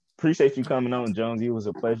everybody. Appreciate you coming on, Jonesy. It was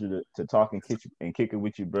a pleasure to talk and kick it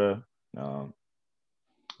with you, bro.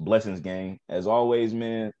 Blessings, gang. As always,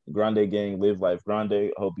 man, Grande gang, live life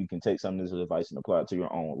grande. Hope you can take some of this advice and apply it to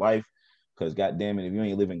your own life. Because goddamn it, if you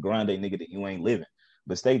ain't living grande, nigga, then you ain't living.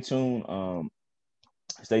 But stay tuned.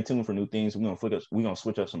 Stay tuned for new things. We're gonna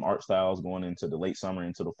switch up some art styles going into the late summer,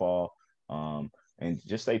 into the fall. And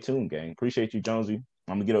just stay tuned, gang. Appreciate you, Jonesy.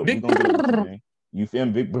 I'm gonna get up. We're gonna get up with you, gang. You feel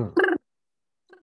me, big bro?